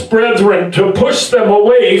false brethren to push them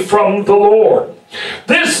away from the Lord.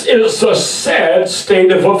 This is a sad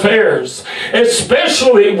state of affairs,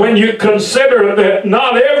 especially when you consider that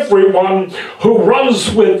not everyone who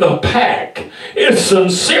runs with the pack is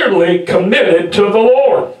sincerely committed to the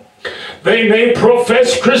Lord. They may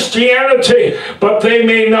profess Christianity, but they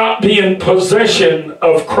may not be in possession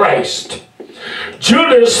of Christ.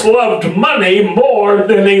 Judas loved money more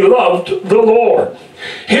than he loved the Lord.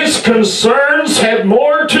 His concerns had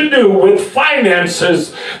more to do with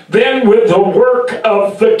finances than with the work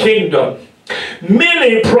of the kingdom.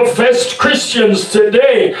 Many professed Christians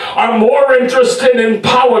today are more interested in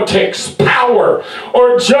politics, power,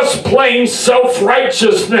 or just plain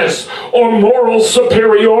self-righteousness or moral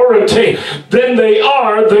superiority than they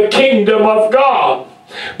are the kingdom of God.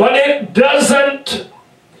 But if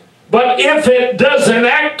it doesn't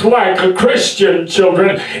act like a Christian,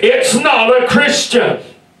 children, it's not a Christian.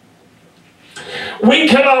 We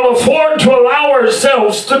cannot afford to allow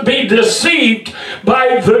ourselves to be deceived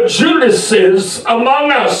by the Judases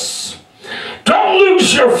among us. Don't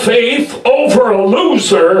lose your faith over a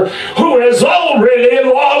loser who has already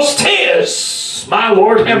lost his. My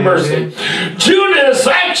Lord have mercy. Judas'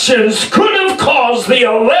 actions could have caused the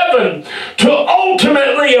 11 to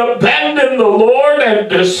ultimately abandon the Lord and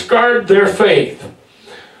discard their faith.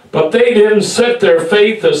 But they didn't set their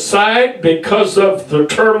faith aside because of the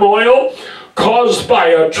turmoil caused by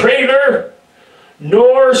a traitor,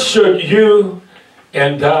 nor should you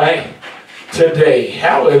and I today.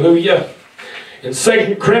 Hallelujah. In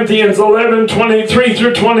 2 Corinthians 11:23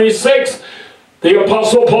 through 26, the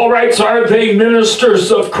Apostle Paul writes, "Are they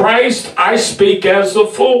ministers of Christ? I speak as a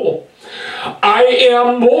fool. I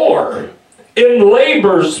am more, in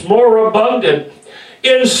labors more abundant,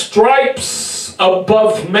 in stripes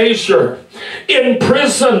above measure, in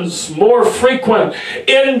prisons more frequent,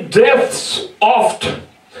 in deaths oft.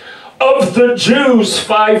 Of the Jews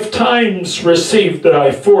 5 times received I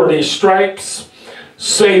 40 stripes,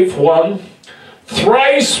 save one.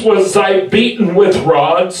 Thrice was I beaten with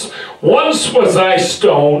rods, once was I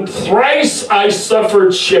stoned, thrice I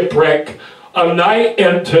suffered shipwreck, a night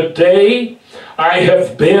and a day I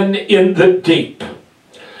have been in the deep."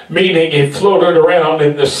 Meaning he floated around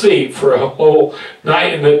in the sea for a whole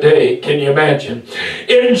night and a day. Can you imagine?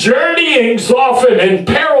 "In journeyings often, in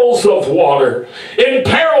perils of water, in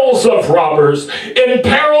perils of robbers, in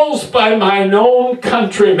perils by mine own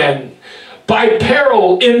countrymen,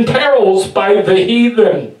 in perils by the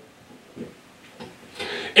heathen,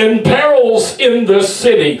 in perils in the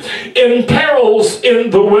city, in perils in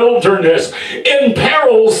the wilderness, in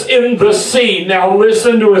perils in the sea." Now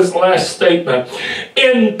listen to his last statement.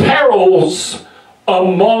 "In perils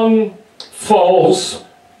among false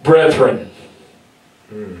brethren."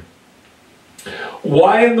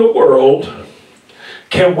 Why in the world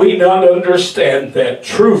can we not understand that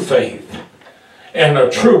true faith and a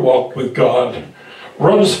true walk with God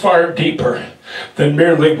runs far deeper than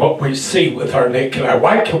merely what we see with our naked eye?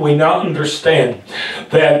 Why can we not understand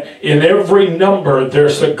that in every number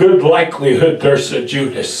there's a good likelihood there's a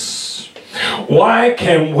Judas? Why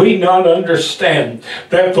can we not understand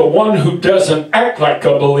that the one who doesn't act like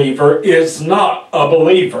a believer is not a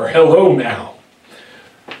believer? Hello now.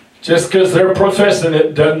 Just because they're professing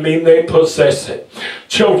it doesn't mean they possess it.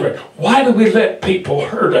 Children, why do we let people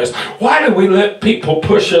hurt us? Why do we let people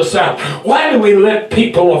push us out? Why do we let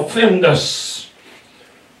people offend us?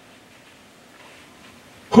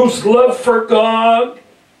 Whose love for God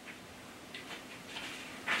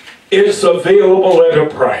is available at a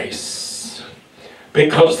price,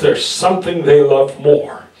 because there's something they love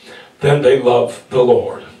more than they love the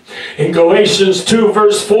Lord. In Galatians 2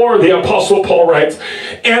 verse 4, the Apostle Paul writes,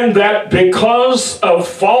 "And that because of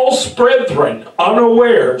false brethren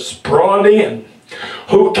unawares brought in,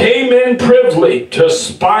 who came in privily to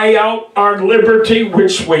spy out our liberty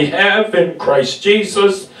which we have in Christ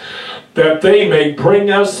Jesus, that they may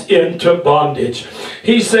bring us into bondage."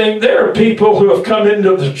 He's saying there are people who have come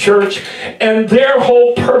into the church, and their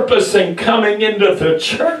whole purpose in coming into the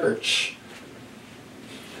church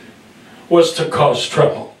was to cause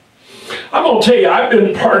trouble. I'm going to tell you, I've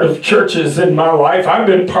been part of churches in my life. I've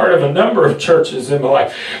been part of a number of churches in my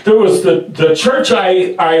life. There was the church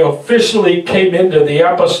I officially came into the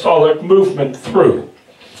apostolic movement through.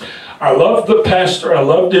 I loved the pastor. I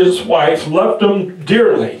loved his wife. Loved them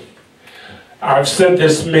dearly. I've said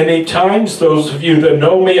this many times. Those of you that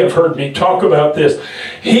know me have heard me talk about this.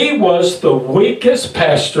 He was the weakest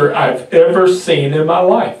pastor I've ever seen in my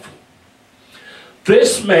life.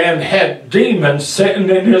 This man had demons sitting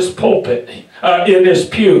in his pulpit, in his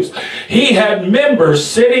pews. He had members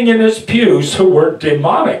sitting in his pews who were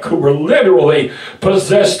demonic, who were literally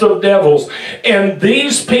possessed of devils. And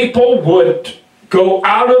these people would go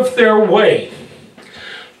out of their way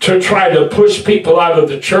to try to push people out of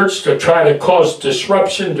the church, to try to cause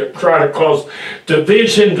disruption, to try to cause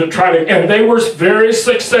division, and they were very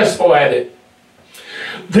successful at it.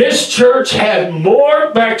 This church had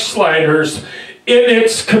more backsliders in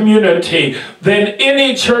its community than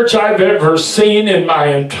any church I've ever seen in my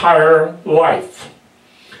entire life.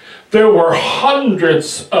 There were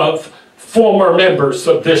hundreds of former members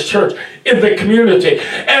of this church in the community.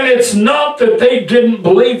 And it's not that they didn't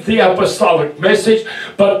believe the apostolic message,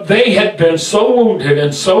 but they had been so wounded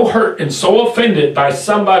and so hurt and so offended by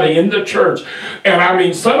somebody in the church. And I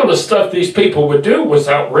mean, some of the stuff these people would do was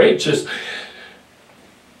outrageous.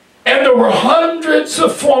 And there were hundreds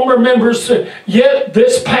of former members, yet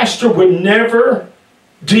this pastor would never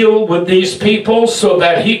deal with these people so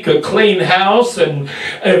that he could clean house. And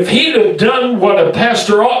if he'd have done what a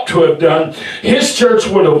pastor ought to have done, his church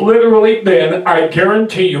would have literally been, I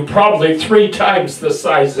guarantee you, probably 3 times the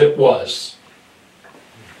size it was.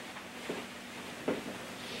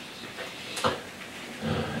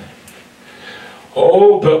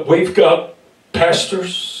 Oh, but we've got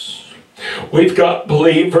pastors, we've got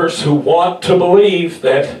believers who want to believe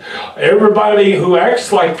that everybody who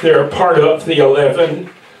acts like they're part of the 11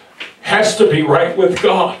 has to be right with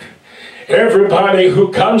God. Everybody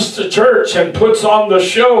who comes to church and puts on the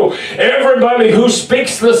show, everybody who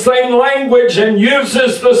speaks the same language and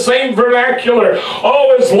uses the same vernacular,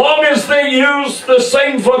 oh, as long as they use the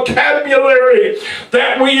same vocabulary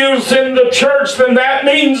that we use in the church, then that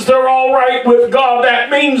means they're all right with God. That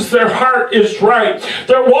means their heart is right.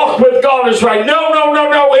 Their walk with God is right. No, no, no,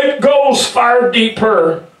 no. It goes far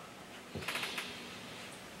deeper.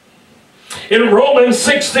 In Romans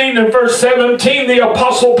 16 and verse 17, the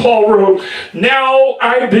Apostle Paul wrote, "Now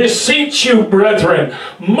I beseech you, brethren,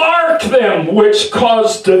 mark them which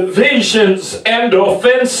cause divisions and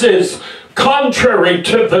offenses, contrary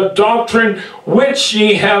to the doctrine which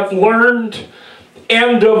ye have learned,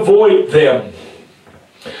 and avoid them."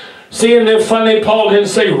 See, isn't it funny? Paul didn't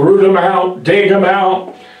say root them out, dig them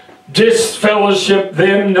out, disfellowship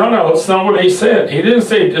them. No, it's not what he said. He didn't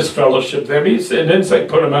say disfellowship them. He didn't say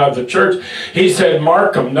put them out of the church. He said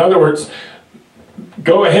mark them. In other words,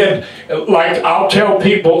 go ahead. Like I'll tell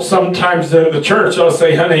people sometimes in the church, I'll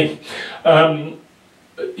say, honey,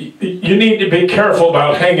 you need to be careful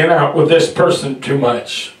about hanging out with this person too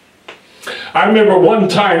much. I remember one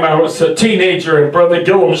time I was a teenager in Brother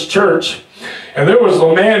Gillum's church, and there was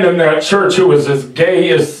a man in that church who was as gay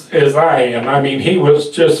as I am. I mean, he was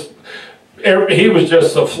just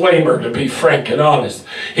a flamer, to be frank and honest.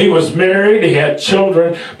 He was married, he had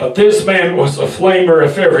children, but this man was a flamer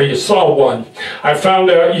if ever you saw one. I found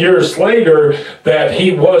out years later that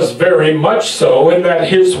he was very much so, and that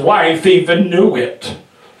his wife even knew it.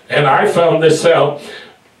 And I found this out.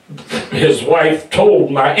 His wife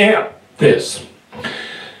told my aunt this.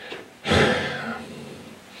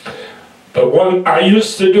 But I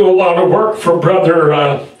used to do a lot of work for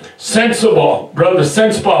Brother Sensible. Brother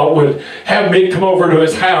Sensible would have me come over to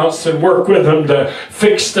his house and work with him to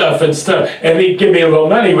fix stuff and stuff. And he'd give me a little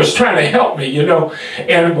money. He was trying to help me, you know.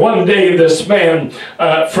 And one day this man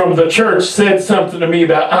from the church said something to me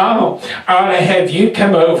about, oh, I ought to have you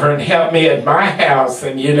come over and help me at my house.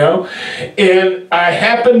 And, you know, and I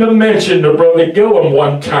happened to mention to Brother Gillum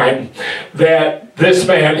one time that this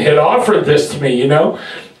man had offered this to me, you know.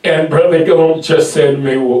 And Brother Gillum just said to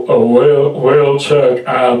me, well, Chuck,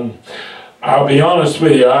 I'll be honest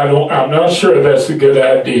with you, I'm not sure that's a good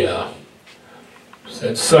idea. I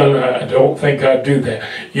said, son, I don't think I'd do that.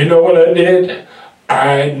 You know what I did?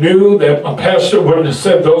 I knew that my pastor wouldn't have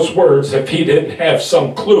said those words if he didn't have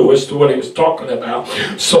some clue as to what he was talking about.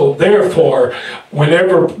 So therefore,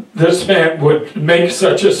 whenever this man would make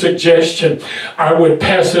such a suggestion, I would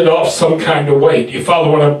pass it off some kind of way. Do you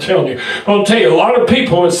follow what I'm telling you? I'll tell you, a lot of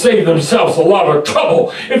people would save themselves a lot of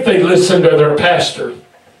trouble if they listened to their pastor.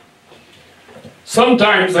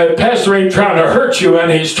 Sometimes that pastor ain't trying to hurt you, and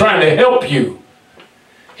he's trying to help you.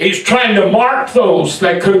 He's trying to mark those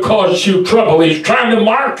that could cause you trouble. He's trying to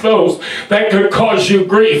mark those that could cause you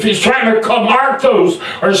grief. He's trying to mark those,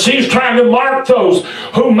 or she's trying to mark those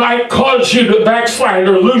who might cause you to backslide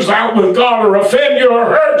or lose out with God or offend you or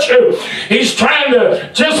hurt you. He's trying to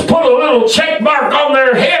just put a little check mark on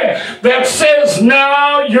their head that says,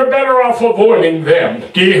 no, you're better off avoiding them.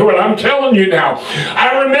 Do you hear what I'm telling you now?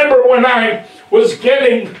 I remember when I was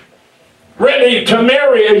getting ready to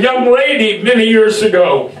marry a young lady many years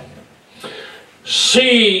ago.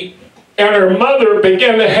 she and her mother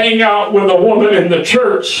began to hang out with a woman in the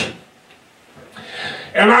church.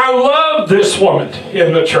 And I love this woman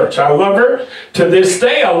in the church. I love her. To this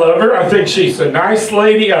day, I love her. I think she's a nice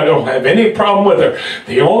lady. I don't have any problem with her.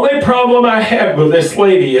 The only problem I had with this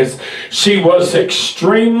lady is she was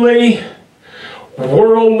extremely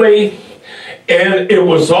worldly. And it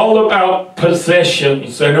was all about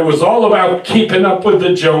possessions, and it was all about keeping up with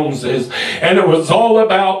the Joneses, and it was all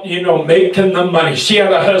about, you know, making the money. She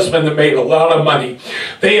had a husband that made a lot of money.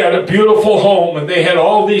 They had a beautiful home, and they had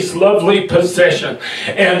all these lovely possessions.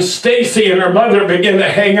 And Stacy and her mother began to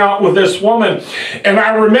hang out with this woman. And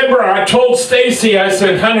I remember I told Stacy, I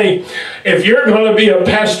said, honey, if you're going to be a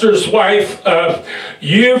pastor's wife,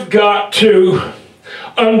 you've got to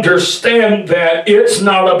understand that it's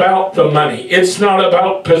not about the money. It's not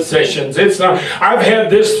about possessions. It's not. I've had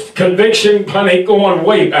this conviction, honey, going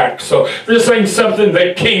way back. So this ain't something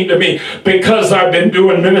that came to me because I've been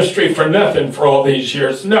doing ministry for nothing for all these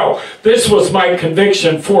years. No, this was my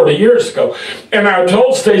conviction 40 years ago. And I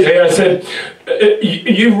told Stacey, I said,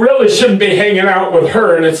 you really shouldn't be hanging out with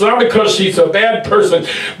her. And it's not because she's a bad person,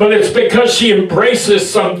 but it's because she embraces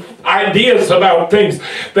some ideas about things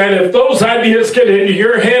that if those ideas get into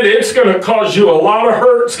your head, it's going to cause you a lot of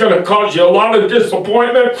hurt. It's going to cause you a lot of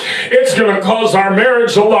disappointment. It's going to cause our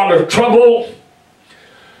marriage a lot of trouble,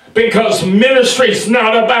 because ministry's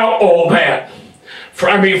not about all that. For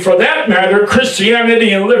that matter,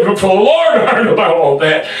 Christianity and living for the Lord aren't about all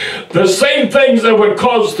that. The same things that would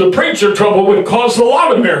cause the preacher trouble would cause a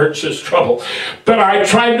lot of marriages trouble. But I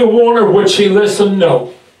tried to warn her. Would she listen?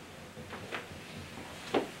 No.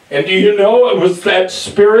 And do you know, it was that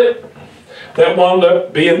spirit that wound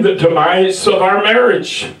up being the demise of our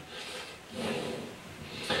marriage.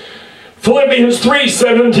 Philippians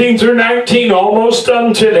 3:17 through 19, almost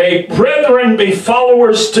done today. Brethren, be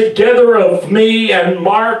followers together of me, and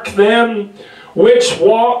mark them which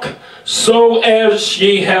walk, so as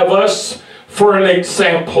ye have us for an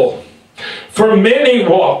example. For many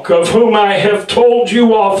walk, of whom I have told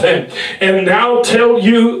you often, and now tell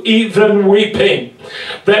you even weeping,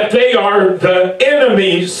 that they are the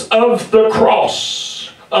enemies of the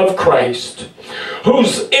cross of Christ,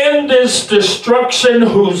 whose end is destruction,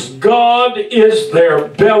 whose God is their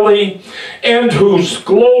belly, and whose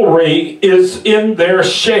glory is in their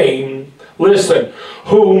shame. Listen,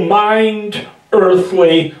 who mind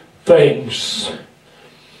earthly things.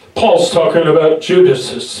 Paul's talking about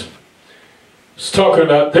Judases. He's talking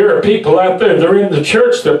about there are people out there, they're in the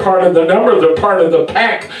church, they're part of the number, they're part of the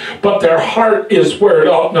pack, but their heart is where it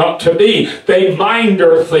ought not to be. They mind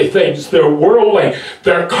earthly things, they're worldly,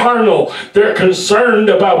 they're carnal, they're concerned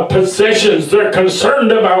about possessions, they're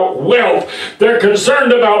concerned about wealth, they're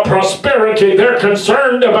concerned about prosperity, they're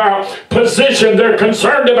concerned about position, they're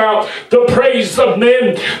concerned about the praise of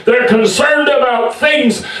men, they're concerned about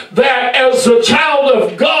things that as a child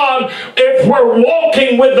of God, if we're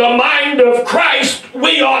walking with the mind of Christ,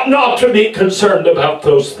 we ought not to be concerned about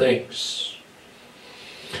those things.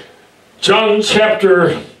 John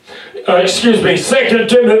chapter 2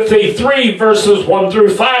 Timothy 3 verses 1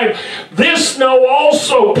 through 5. This know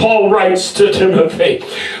also, Paul writes to Timothy,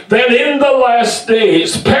 that in the last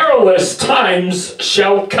days perilous times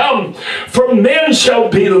shall come, for men shall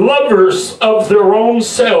be lovers of their own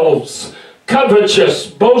selves, covetous,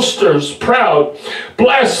 boasters, proud,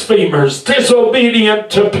 blasphemers, disobedient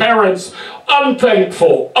to parents,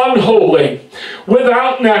 unthankful, unholy,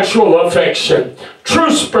 without natural affection,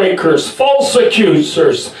 truce breakers, false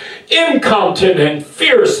accusers, incontinent,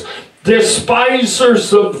 fierce,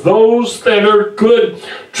 despisers of those that are good,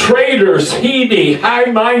 traitors, heady,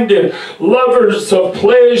 high-minded, lovers of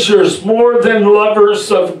pleasures more than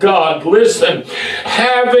lovers of God. Listen,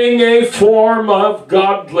 having a form of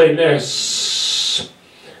godliness,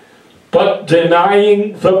 but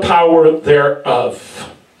denying the power thereof.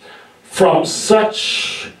 From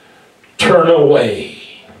such turn away.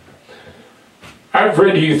 I've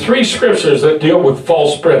read to you 3 scriptures that deal with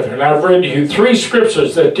false brethren. I've read to you 3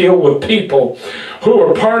 scriptures that deal with people who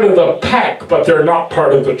are part of the pack, but they're not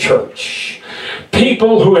part of the church.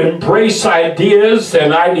 People who embrace ideas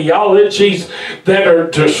and ideologies that are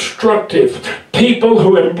destructive. People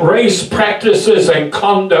who embrace practices and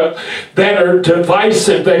conduct that are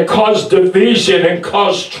divisive, that cause division and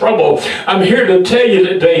cause trouble. I'm here to tell you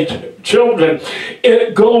today, children,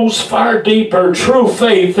 it goes far deeper. True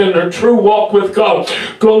faith and a true walk with God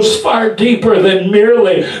goes far deeper than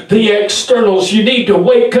merely the externals. You need to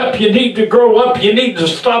wake up. You need to grow up. You need to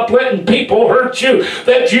stop letting people hurt you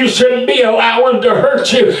that you shouldn't be allowing to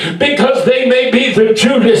hurt you, because they may be the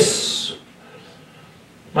Judas.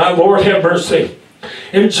 My Lord have mercy.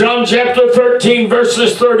 In John chapter 13,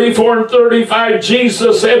 verses 34 and 35,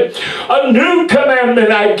 Jesus said, "A new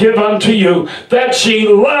commandment I give unto you, that ye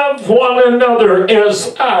love one another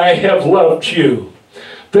as I have loved you,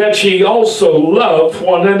 that ye also love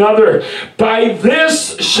one another. By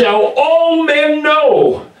this shall all men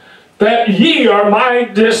know that ye are my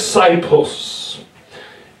disciples,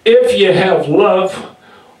 if ye have love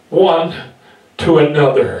one to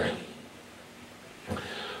another."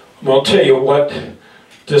 I'm going to tell you what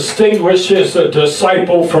distinguishes a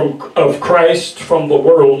disciple of Christ from the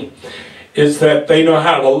world is that they know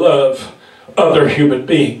how to love other human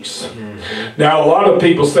beings. Now, a lot of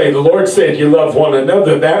people say, the Lord said you love one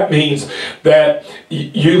another. That means that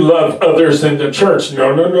you love others in the church.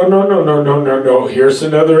 No, no, no, no, no, no, no, no, no. Here's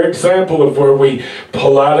another example of where we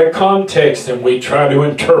pull out of context and we try to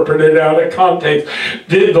interpret it out of context.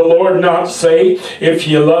 Did the Lord not say, if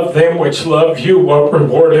you love them which love you, what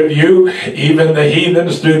reward have you? Even the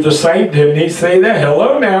heathens do the same. Didn't he say that?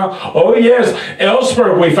 Hello now. Oh, yes.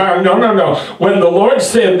 Elsewhere we find, no, no, no. When the Lord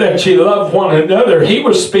said that you love one another, he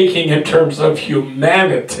was speaking in terms of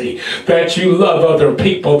humanity, that you love other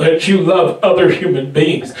people, that you love other human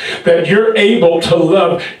beings, that you're able to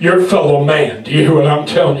love your fellow man. Do you hear what I'm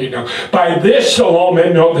telling you now? By this shall all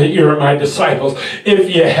men know that you are my disciples,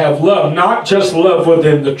 if you have love, not just love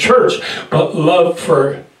within the church, but love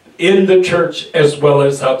for in the church as well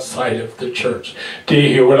as outside of the church. Do you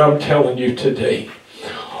hear what I'm telling you today?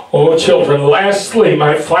 Oh, children, lastly,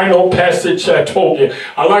 my final passage I told you,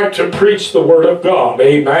 I like to preach the Word of God.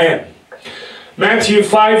 Amen. Matthew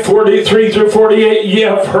 5:43 through 48, ye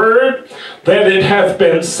have heard that it hath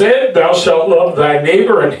been said, thou shalt love thy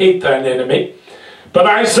neighbor and hate thine enemy. But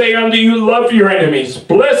I say unto you, love your enemies,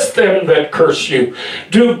 bless them that curse you,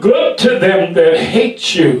 do good to them that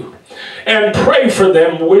hate you, and pray for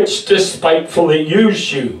them which despitefully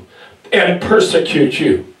use you and persecute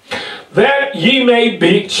you, that ye may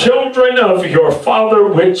be children of your Father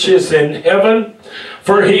which is in heaven.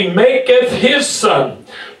 For he maketh his sun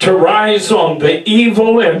to rise on the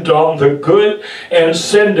evil and on the good, and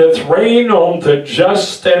sendeth rain on the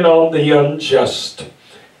just and on the unjust.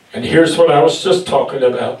 And here's what I was just talking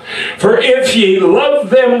about. For if ye love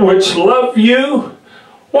them which love you,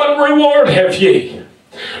 what reward have ye?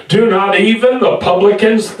 Do not even the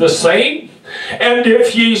publicans the same? And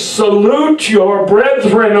if ye salute your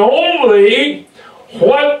brethren only,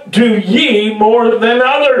 what do ye more than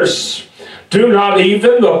others? Do not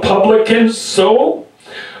even the publicans so?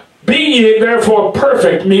 Be ye therefore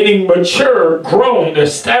perfect, meaning mature, grown,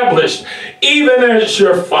 established, even as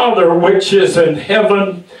your Father which is in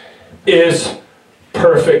heaven is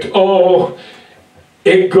perfect. Oh,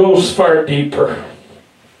 it goes far deeper.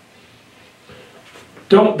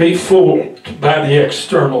 Don't be fooled by the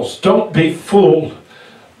externals. Don't be fooled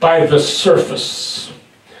by the surface.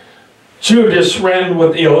 Judas ran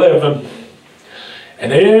with the 11,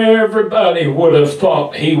 and everybody would have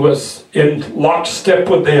thought he was in lockstep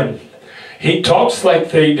with them. He talks like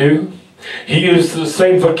they do. He used the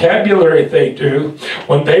same vocabulary they do.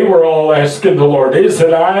 When they were all asking the Lord, is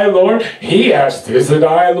it I, Lord? He asked, is it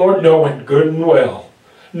I, Lord? Knowing good and well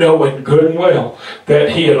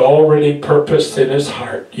that he had already purposed in his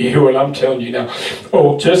heart. You hear what I'm telling you now?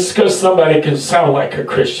 Oh, just because somebody can sound like a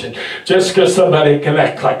Christian, just because somebody can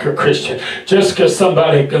act like a Christian, just because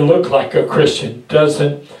somebody can look like a Christian,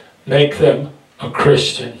 doesn't make them a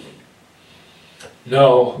Christian.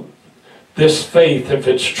 No. This faith, if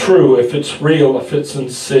it's true, if it's real, if it's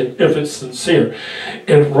sincere,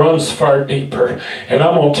 it runs far deeper. And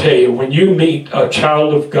I'm going to tell you, when you meet a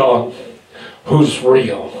child of God who's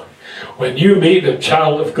real, when you meet a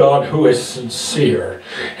child of God who is sincere,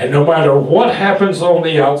 and no matter what happens on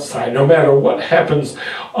the outside, no matter what happens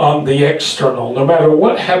on the external, no matter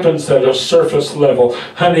what happens at a surface level,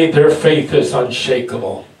 honey, their faith is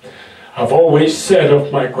unshakable. I've always said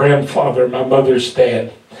of my grandfather, my mother's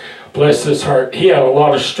dad, bless his heart, he had a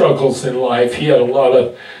lot of struggles in life. He had a lot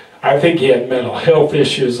of, I think he had mental health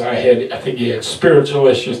issues. I think he had spiritual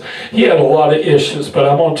issues. He had a lot of issues, but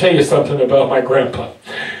I'm going to tell you something about my grandpa.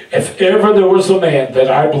 If ever there was a man that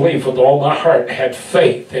I believe with all my heart had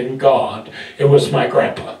faith in God, it was my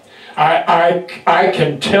grandpa. I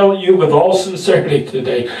can tell you with all sincerity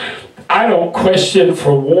today, I don't question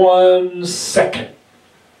for 1 second,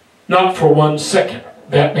 not for 1 second,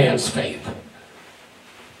 that man's faith.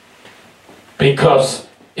 Because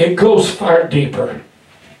it goes far deeper.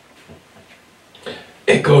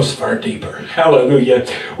 It goes far deeper. Hallelujah.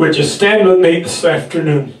 Would you stand with me this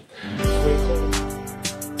afternoon?